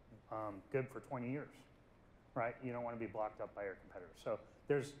good for 20 years, right? You don't want to be blocked up by your competitors. So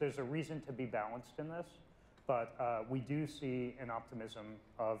there's a reason to be balanced in this, but we do see an optimism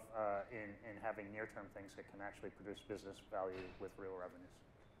in having near-term things that can actually produce business value with real revenues.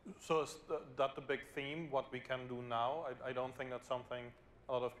 So is that the big theme, what we can do now? I don't think that's something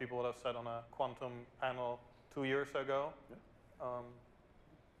a lot of people would have said on a quantum panel 2 years ago.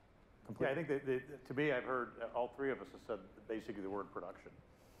 Yeah, I think that to me, I've heard all 3 of us have said basically the word production.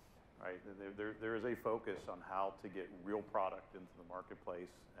 right? There is a focus on how to get real product into the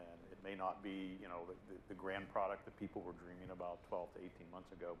marketplace, and it may not be, you know, the grand product that people were dreaming about 12 to 18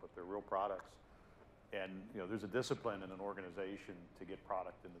 months ago, but they're real products. And, you know, there's a discipline in an organization to get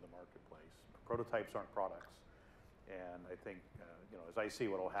product into the marketplace. Prototypes aren't products. And I think, you know, as I see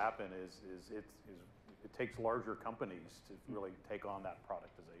what will happen is it takes larger companies to really take on that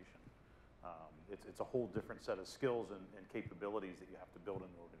productization. It's a whole different set of skills and capabilities that you have to build in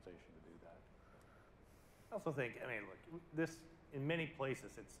an organization to do that. I also think, I mean, look, this, in many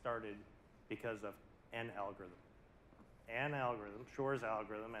places, it started because of an algorithm. An algorithm, Shor's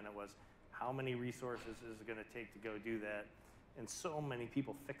algorithm, and it was how many resources is it going to take to go do that? And so many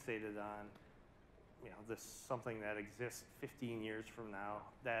people fixated on, you know, this something that exists 15 years from now,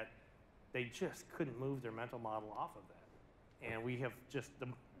 that they just couldn't move their mental model off of that. And we have just, the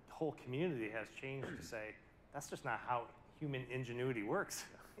whole community has changed to say, that's just not how human ingenuity works.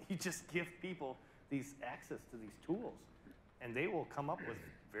 You just give people these access to these tools, and they will come up with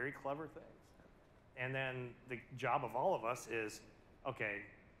very clever things. And then the job of all of us is, okay,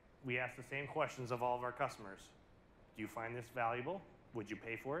 we ask the same questions of all of our customers. Do you find this valuable? Would you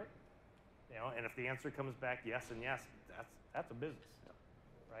pay for it? You know, and if the answer comes back yes and yes, that's a business,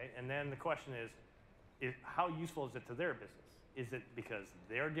 right? And then the question is how useful is it to their business? Is it because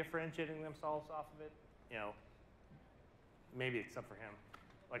they're differentiating themselves off of it? You know, maybe except for him.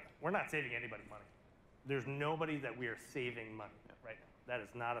 Like, we're not saving anybody money. There's nobody that we are saving money right now. That is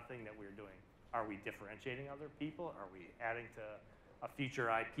not a thing that we're doing. Are we differentiating other people? Are we adding to a future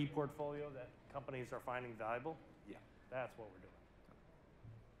IP portfolio that companies are finding valuable? Yeah, that's what we're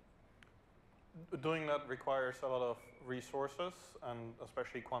doing. Doing that requires a lot of resources, and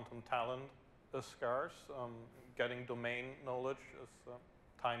especially quantum talent is scarce. Getting domain knowledge is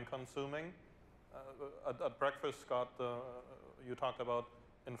time consuming. At breakfast, Scott, you talked about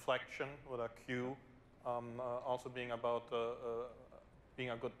inflection with a Q, also being about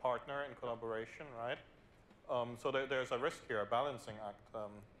being a good partner in collaboration, right? So there's a risk here, a balancing act,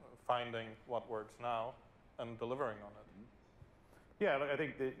 finding what works now and delivering on it. Yeah, look, I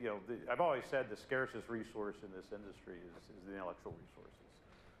think that, you know, I've always said the scarcest resource in this industry is the intellectual resources.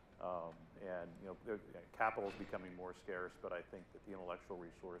 And, you know, capital is becoming more scarce, but I think that the intellectual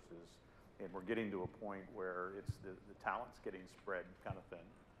resources, and we're getting to a point where it's the talent's getting spread kind of thin.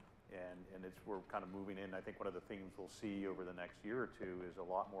 And we're kind of moving in. I think one of the things we'll see over the next year or two is a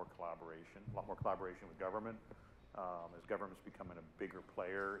lot more collaboration with government, as government's becoming a bigger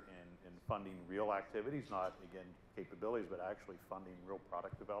player in funding real activities, not, again, capabilities, but actually funding real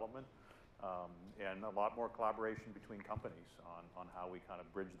product development. And a lot more collaboration between companies on how we kind of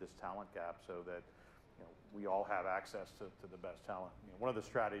bridge this talent gap so that, you know, we all have access to the best talent. You know, one of the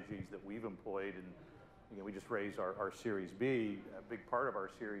strategies that we've employed, and again, we just raised our Series B. A big part of our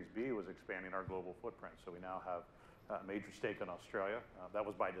Series B was expanding our global footprint. So we now have a major stake in Australia. That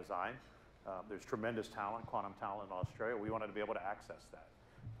was by design. There's tremendous talent, quantum talent in Australia. We wanted to be able to access that.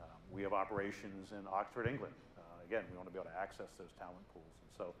 We have operations in Oxford, England. Again, we want to be able to access those talent pools.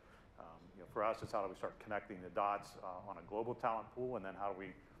 And so, you know, for us, it's how do we start connecting the dots on a global talent pool, and then how do we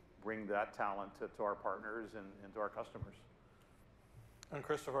bring that talent to our partners and to our customers. And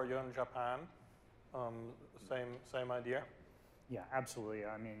Christopher, you're in Japan. Same idea? Yeah, absolutely.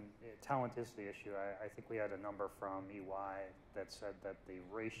 I mean, talent is the issue. I think we had a number from EY that said that the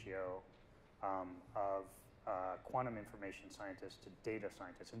ratio of quantum information scientists to data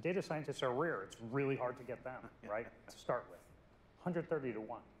scientists, and data scientists are rare. It's really hard to get them, right, to start with. 130 to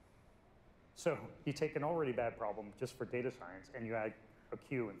 1. So you take an already bad problem just for data science, and you add a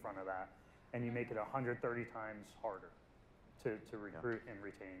Q in front of that, and you make it 130 times harder to recruit and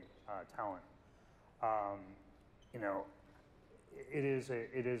retain talent. You know, it is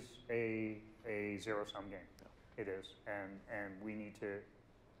a zero-sum game. It is, and we need to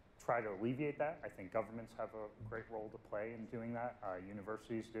try to alleviate that. I think governments have a great role to play in doing that.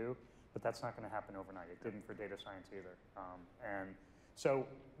 Universities do, but that's not going to happen overnight. It didn't for data science either. And so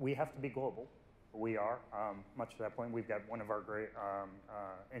we have to be global. We are, much to that point. We've got one of our great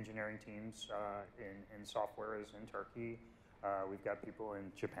engineering teams in software is in Turkey. We've got people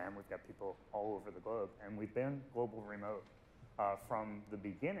in Japan. We've got people all over the globe. And we've been global remote from the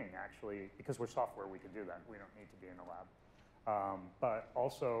beginning, actually, because we're software, we can do that. We don't need to be in a lab. But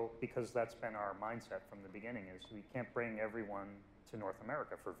also because that's been our mindset from the beginning is we can't bring everyone to North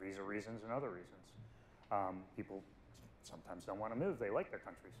America for visa reasons and other reasons. People sometimes don't want to move. They like their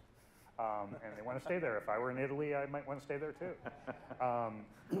countries. And they want to stay there. If I were in Italy, I might want to stay there too.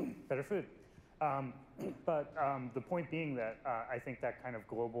 Better food. But the point being that I think that kind of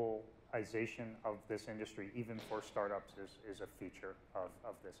global democratization of this industry, even for startups, is a feature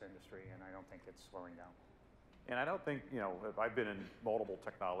of this industry, and I don't think it's slowing down. And I don't think, if I've been in multiple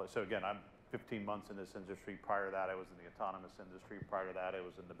technologies, so again, I'm 15 months in this industry. Prior to that, I was in the autonomous industry. Prior to that, I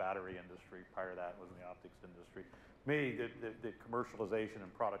was in the battery industry. Prior to that, I was in the optics industry. To me, the commercialization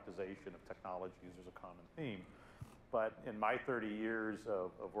and productization of technologies is a common theme. But in my 30 years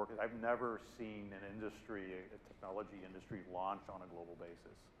of working, I've never seen an industry, a technology industry, launch on a global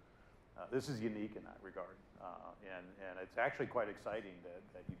basis. This is unique in that regard. And it's actually quite exciting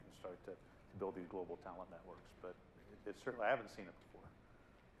that you can start to build these global talent networks. But it's certainly, I haven't seen it before.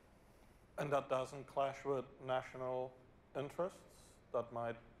 And that doesn't clash with national interests? That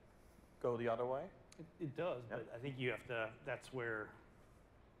might go the other way? It does, but I think you have to, that's where,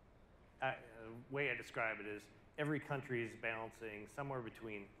 the way I describe it is, every country is balancing somewhere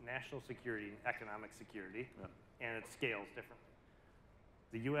between national security and economic security, and it scales differently.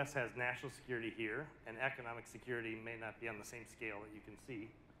 The US has national security here, and economic security may not be on the same scale that you can see.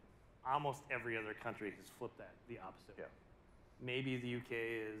 Almost every other country has flipped that, the opposite. Yeah. Maybe the UK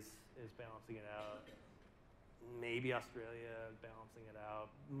is balancing it out. Maybe Australia is balancing it out.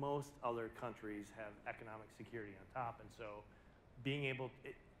 Most other countries have economic security on top, and so being able,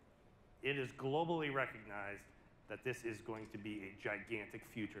 it is globally recognized that this is going to be a gigantic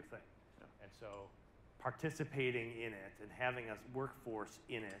future thing. Yeah. And so participating in it and having a workforce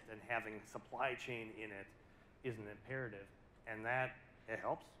in it and having supply chain in it is an imperative, and that it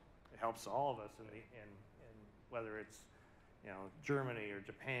helps. It helps all of us in whether it's Germany or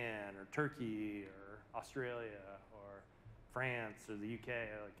Japan or Turkey or Australia or France or the UK.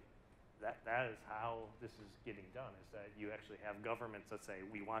 Like that is how this is getting done. Is that you actually have governments that say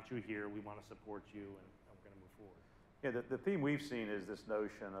we want you here, we want to support you, and we're going to move forward. Yeah, the theme we've seen is this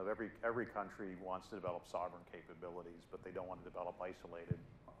notion of every country wants to develop sovereign capabilities, but they don't want to develop isolated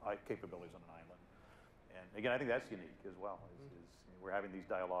capabilities on an island. And again, I think that's unique as well. We're having these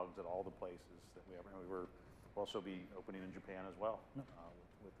dialogues at all the places that we have. We'll also be opening in Japan as well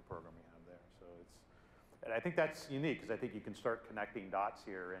with the program we have there. So and I think that's unique because I think you can start connecting dots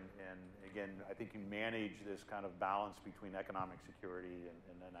here. And again, I think you manage this kind of balance between economic security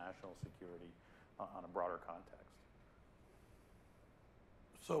and the national security on a broader context.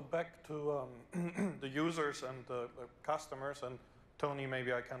 So back to the users and the customers, and Tony,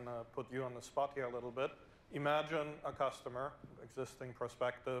 maybe I can put you on the spot here a little bit. Imagine a customer, existing,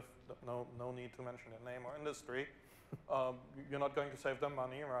 prospective, no need to mention their name or industry. You're not going to save them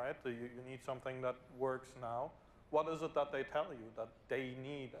money, right? You need something that works now. What is it that they tell you that they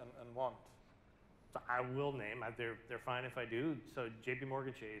need and want? So I will name, they're fine if I do. So JP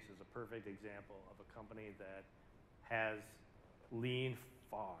Morgan Chase is a perfect example of a company that has leaned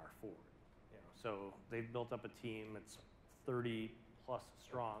far forward. So they've built up a team that's 30 plus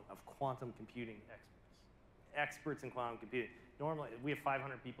strong of quantum computing experts in quantum computing. Normally, we have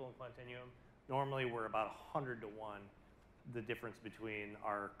 500 people in Quantinuum. Normally, we're about 100 to 1, the difference between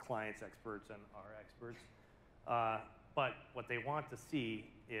our clients' experts and our experts. But what they want to see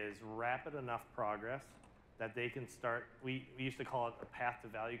is rapid enough progress that they can start, we used to call it a path to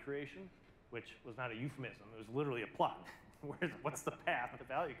value creation, which was not a euphemism. It was literally a plot. What's the path to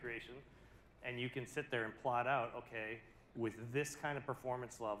value creation? And you can sit there and plot out, okay, with this kind of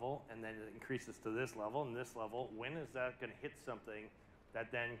performance level, and then it increases to this level and this level, when is that going to hit something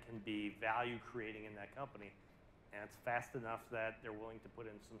that then can be value creating in that company? And it's fast enough that they're willing to put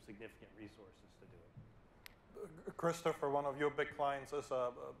in some significant resources to do it. Christopher, one of your big clients is a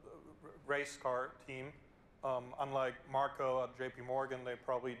race car team. Unlike Marco at JP Morgan, they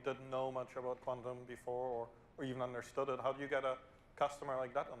probably didn't know much about quantum before or even understood it. How do you get a customer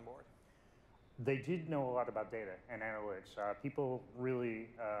like that on board? They did know a lot about data and analytics. People really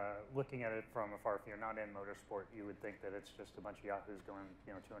looking at it from afar. If you're not in motorsport, you would think that it's just a bunch of yahoos going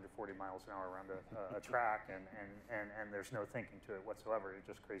 240 miles an hour around a track, and there's no thinking to it whatsoever. It's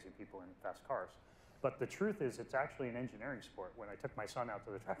just crazy people in fast cars. But the truth is, it's actually an engineering sport. When I took my son out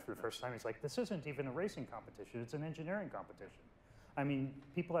to the track for the first time, he's like, this isn't even a racing competition, it's an engineering competition. I mean,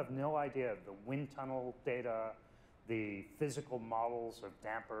 people have no idea of the wind tunnel data, the physical models of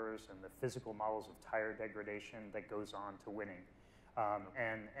dampers and the physical models of tire degradation that goes on to winning.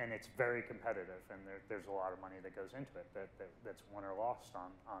 And it's very competitive, and there's a lot of money that goes into it that's won or lost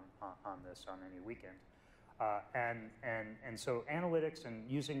on this on any weekend. And so analytics and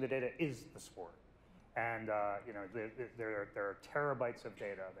using the data is the sport. And there are terabytes of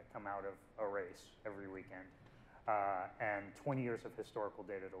data that come out of a race every weekend, and 20 years of historical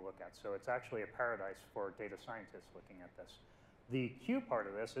data to look at. So it's actually a paradise for data scientists looking at this. the Q part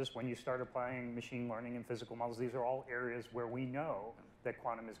of this is when you start applying machine learning and physical models, these are all areas where we know that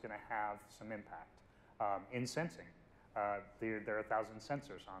quantum is going to have some impact. In sensing, there are 1,000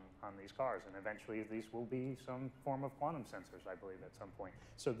 sensors on these cars, and eventually these will be some form of quantum sensors, I believe, at some point.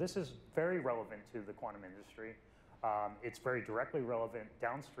 So this is very relevant to the quantum industry. It's very directly relevant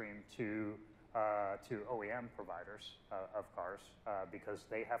downstream to OEM providers of cars because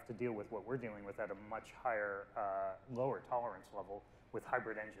they have to deal with what we're dealing with at a much higher, lower tolerance level with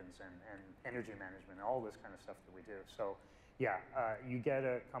hybrid engines and energy management and all this kind of stuff that we do. So yeah, you get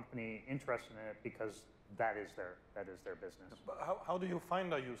a company interested in it because that is their business. But how do you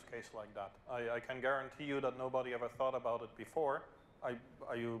find a use case like that? I can guarantee you that nobody ever thought about it before.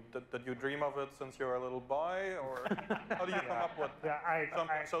 Did you dream of it since you were a little boy, or how do you come up with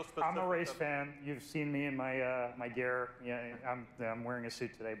something so specific? I'm a race fan. You've seen me in my gear. Yeah, I'm wearing a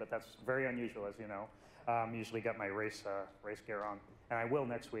suit today, but that's very unusual, as you know. Usually got my race gear on, and I will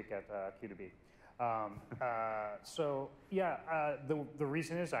next week at Q2B. So yeah, the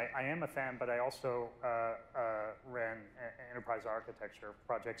reason is I am a fan, but I also ran enterprise architecture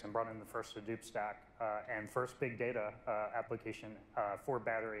projects and brought in the first Hadoop stack and first big data application for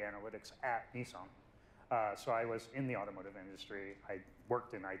battery analytics at Nissan. So I was in the automotive industry. I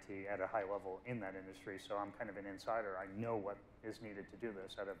worked in IT at a high level in that industry, so I'm kind of an insider. I know what is needed to do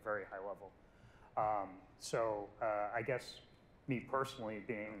this at a very high level. So I guess me personally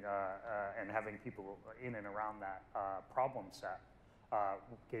being and having people in and around that problem set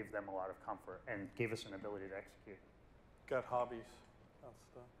gave them a lot of comfort and gave us an ability to execute. Get hobbies.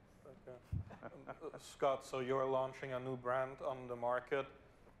 That's Scott, so you're launching a new brand on the market,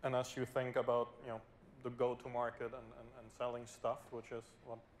 and as you think about the go-to-market and selling stuff, which is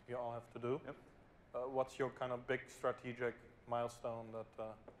what you all have to do, what's your kind of big strategic milestone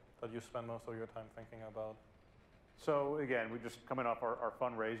that you spend most of your time thinking about? So again, we're just coming off our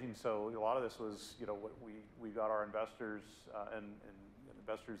fundraising. So a lot of this was, what we got our investors and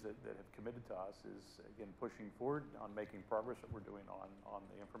investors that have committed to us is, again, pushing forward on making progress that we're doing on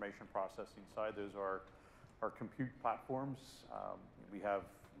the information processing side. Those are our compute platforms. We have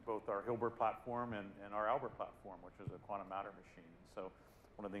both our Hilbert platform and our Albert platform, which is a quantum matter machine. So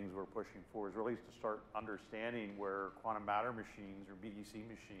one of the things we're pushing for is really to start understanding where quantum matter machines or BEC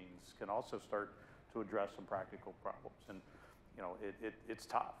machines can also start to address some practical problems. And it's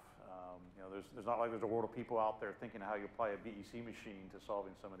tough. There's not like there's a world of people out there thinking how you apply a BEC machine to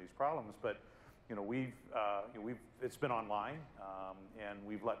solving some of these problems. But it's been online, and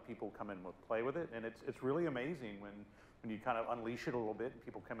we've let people come in and play with it. And it's really amazing when you kind of unleash it a little bit and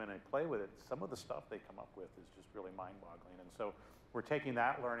people come in and play with it. Some of the stuff they come up with is just really mind-boggling. And so we're taking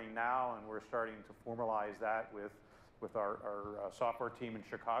that learning now, and we're starting to formalize that with our software team in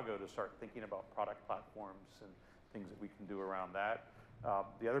Chicago to start thinking about product platforms and things that we can do around that.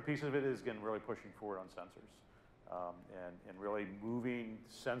 The other piece of it is, again, really pushing forward on sensors and really moving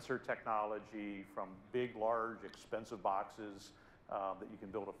sensor technology from big, large, expensive boxes that you can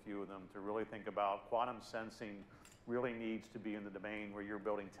build a few of them to really think about quantum sensing really needs to be in the domain where you're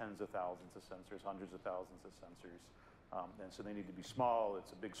building tens of thousands of sensors, hundreds of thousands of sensors. And so they need to be small.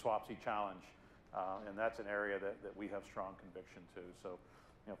 It's a big SWaPC challenge. And that's an area that we have strong conviction to. So,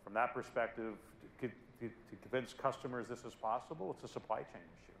 from that perspective, to convince customers this is possible, it's a supply chain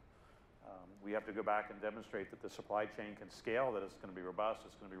issue. We have to go back and demonstrate that the supply chain can scale, that it's going to be robust,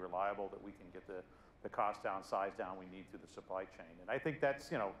 it's going to be reliable, that we can get the cost down, size down we need through the supply chain. And I think that's,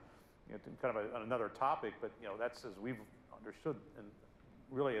 kind of another topic, but, that's as we've understood, and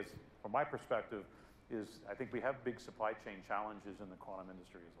really as, from my perspective, is I think we have big supply chain challenges in the quantum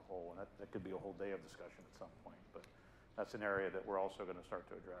industry as a whole, and that could be a whole day of discussion at some point, but that's an area that we're also going to start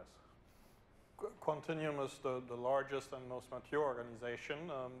to address. Quantinuum is the largest and most mature organization.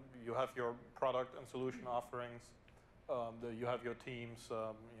 You have your product and solution offerings. You have your teams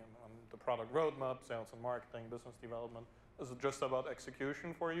on the product roadmap, sales and marketing, business development. Is it just about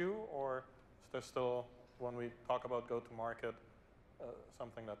execution for you, or is there still, when we talk about go-to-market,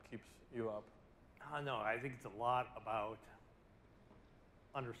 something that keeps you up? No, I think it's a lot about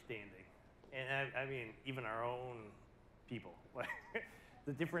understanding. And I mean, even our own people.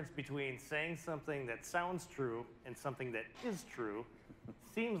 The difference between saying something that sounds true and something that is true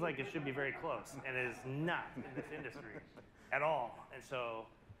seems like it should be very close, and it is not in this industry at all. And so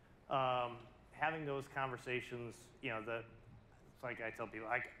having those conversations, it's like I tell people,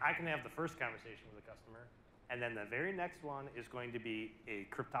 I can have the first conversation with a customer, and then the very next one is going to be a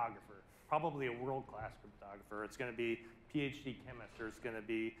cryptographer, probably a world-class cryptographer. It's going to be PhD chemist, or it's going to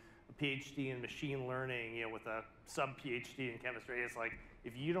be a PhD in machine learning, with a sub-PhD in chemistry. It's like,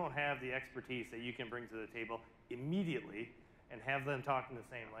 if you don't have the expertise that you can bring to the table immediately, and have them talking the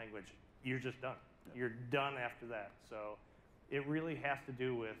same language, you're just done. You're done after that. So it really has to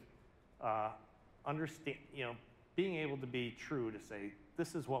do with being able to be true to say,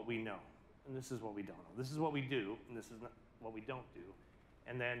 this is what we know, and this is what we don't know. This is what we do, and this is not what we don't do.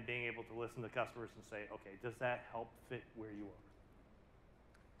 And then being able to listen to customers and say, okay, does that help fit where you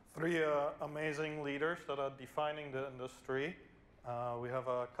are? 3 amazing leaders that are defining the industry. We have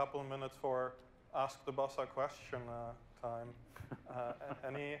a couple of minutes for Ask the Boss a Question time.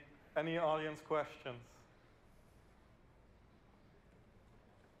 Any audience questions?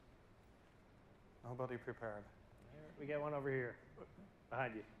 Nobody prepared. We got one over here,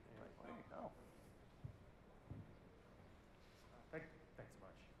 behind you. There you go. Thanks so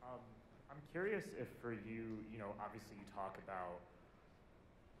much. I'm curious if for you, obviously you talk about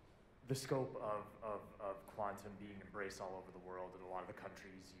the scope of quantum being embraced all over the world, and a lot of the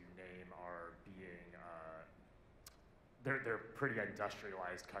countries you name are being, they're pretty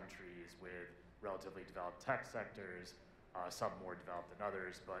industrialized countries with relatively developed tech sectors, some more developed than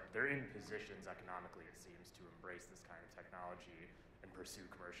others, but they're in positions economically, it seems, to embrace this kind of technology and pursue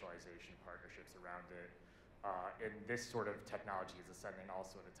commercialization partnerships around it. And this sort of technology is ascending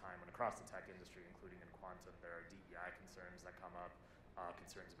also at a time when across the tech industry, including in quantum, there are DEI concerns that come up,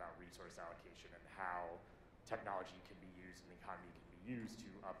 concerns about resource allocation and how technology can be used and the economy can be used to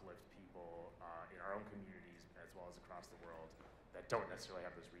uplift people in our own communities as well as across the world that don't necessarily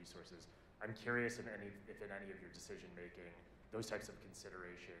have those resources. I'm curious if in any of your decision making, those types of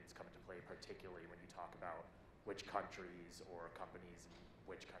considerations come into play, particularly when you talk about which countries or companies and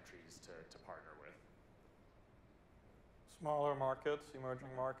which countries to partner with. Smaller markets, emerging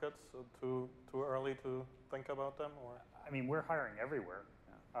markets, too early to think about them? Or? I mean, we're hiring everywhere.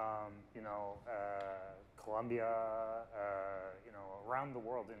 Colombia, around the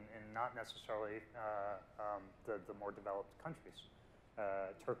world, and not necessarily the more developed countries.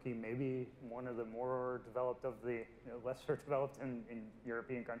 Turkey may be one of the more developed of the lesser developed in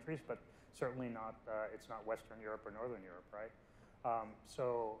European countries, but certainly not. It's not Western Europe or Northern Europe, right?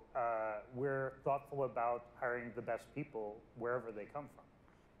 So we're thoughtful about hiring the best people wherever they come from.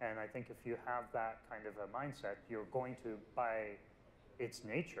 And I think if you have that kind of a mindset, you're going to, by its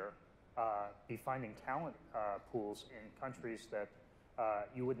nature, be finding talent pools in countries that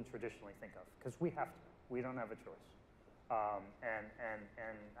you wouldn't traditionally think of, because we have to. We don't have a choice.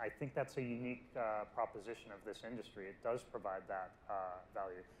 And I think that's a unique proposition of this industry. It does provide that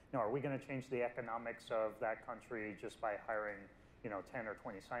value. Now, are we going to change the economics of that country just by hiring 10 or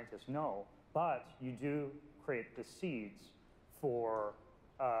 20 scientists? No, but you do create the seeds for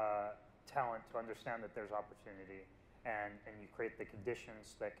talent to understand that there's opportunity, and you create the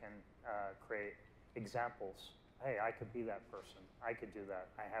conditions that can create examples. Hey, I could be that person. I could do that.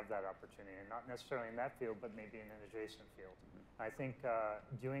 I have that opportunity, and not necessarily in that field, but maybe in an adjacent field. I think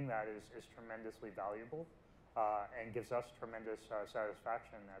doing that is tremendously valuable and gives us tremendous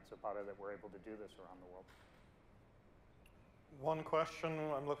satisfaction at Zapata that we're able to do this around the world. One question.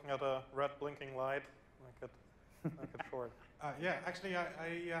 I'm looking at a red blinking light. Make it short. Yeah, actually,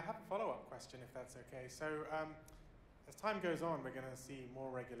 I have a follow-up question, if that's okay. So as time goes on, we're going to see more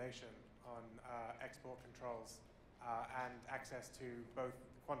regulation on export controls and access to both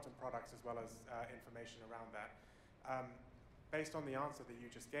quantum products as well as information around that. Based on the answer that you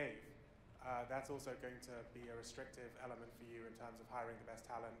just gave, that's also going to be a restrictive element for you in terms of hiring the best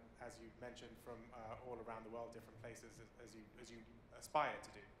talent, as you mentioned, from all around the world, different places, as you aspire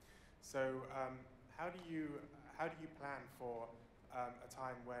to do. So how do you plan for a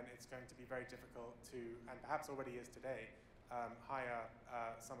time when it's going to be very difficult to, and perhaps already is today, hire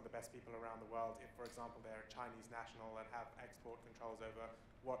some of the best people around the world if, for example, they're Chinese national and have export controls over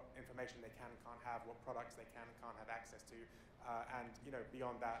what information they can and can't have, what products they can and can't have access to, and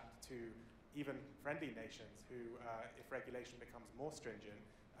beyond that to even friendly nations who, if regulation becomes more stringent,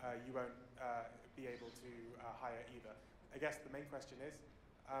 you won't be able to hire either. I guess the main question is,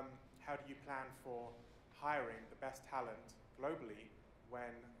 how do you plan for hiring the best talent globally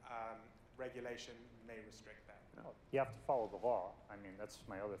when regulation may restrict that? No, you have to follow the law. I mean, that's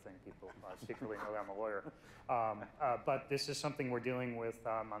my other thing. People secretly know that I'm a lawyer. But this is something we're dealing with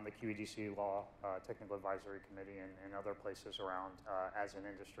on the QEDC Law Technical Advisory Committee and other places around as an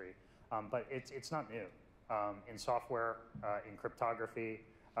industry. But it's not new. In software, in cryptography,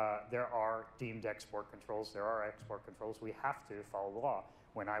 there are deemed export controls. There are export controls. We have to follow the law.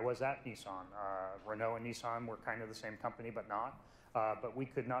 When I was at Nissan, Renault and Nissan were kind of the same company, but not. But we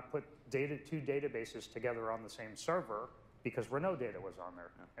could not put two databases together on the same server because Renault data was on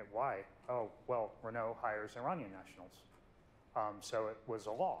there. And why? Oh, well, Renault hires Iranian nationals. So it was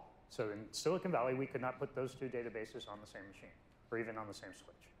a law. So in Silicon Valley, we could not put those two databases on the same machine. or even on the same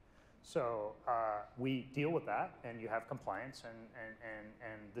switch. So we deal with that, and you have compliance,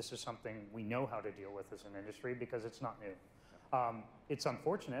 and this is something we know how to deal with as an industry because it's not new. It's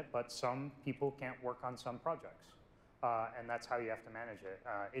unfortunate, but some people can't work on some projects, and that's how you have to manage it.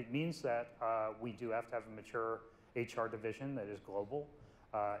 It means that we do have to have a mature HR division that is global.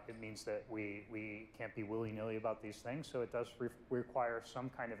 It means that we can't be willy-nilly about these things, so it does require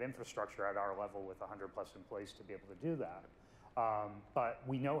some kind of infrastructure at our level with 100+ employees to be able to do that. But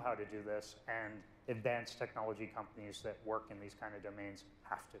we know how to do this, and advanced technology companies that work in these kind of domains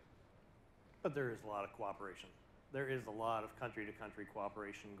have to. But there is a lot of cooperation. There is a lot of country-to-country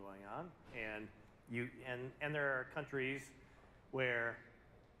cooperation going on, and there are countries where,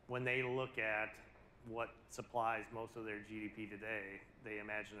 when they look at what supplies most of their GDP today, they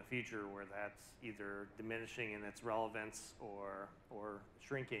imagine a future where that's either diminishing in its relevance or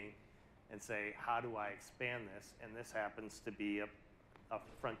shrinking, and say, how do I expand this? And this happens to be a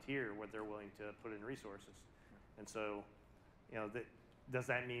frontier where they're willing to put in resources. And so, does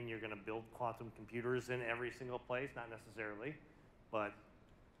that mean you're going to build quantum computers in every single place? Not necessarily, but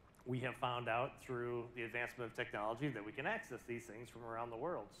we have found out through the advancement of technology that we can access these things from around the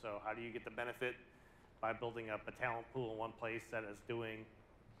world. So how do you get the benefit by building up a talent pool in one place that is doing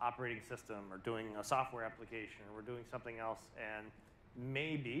operating system or doing a software application or doing something else, and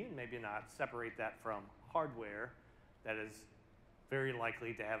maybe not separate that from hardware that is very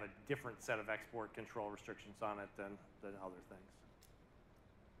likely to have a different set of export control restrictions on it than other things.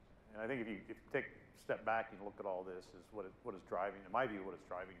 And I think if you take a step back and look at all this, is what is driving, in my view, what it's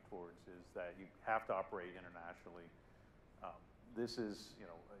driving towards is that you have to operate internationally. This is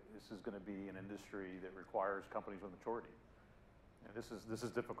going to be an industry that requires companies with maturity. And this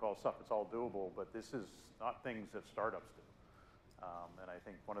is difficult stuff. It's all doable, but this is not things that startups do. And I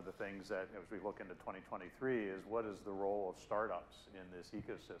think one of the things that, as we look into 2023, is what is the role of startups in this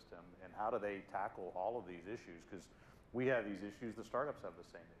ecosystem, and how do they tackle all of these issues? Because we have these issues, the startups have the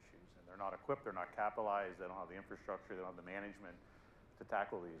same issues, and they're not equipped, they're not capitalized, they don't have the infrastructure, they don't have the management to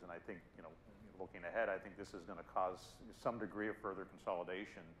tackle these. And I think, looking ahead, I think this is going to cause some degree of further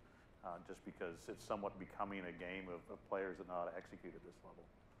consolidation, just because it's somewhat becoming a game of players that know how to execute at this level.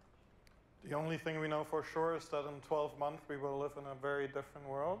 The only thing we know for sure is that in 12 months we will live in a very different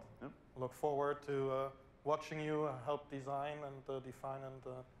world. Yep. Look forward to watching you help design and define and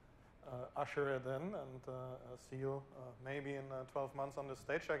usher it in, and see you maybe in 12 months on the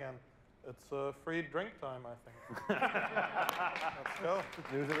stage again. It's free drink time, I think. Let's go.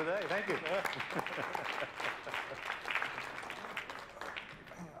 News of the day. Thank you.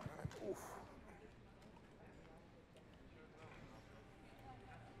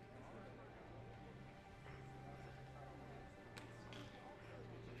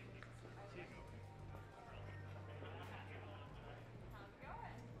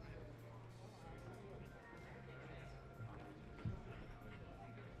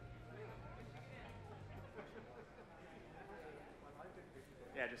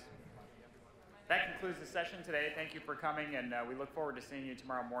 That concludes the session today. Thank you for coming, and we look forward to seeing you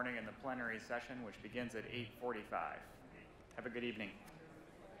tomorrow morning in the plenary session, which begins at 8:45. Have a good evening.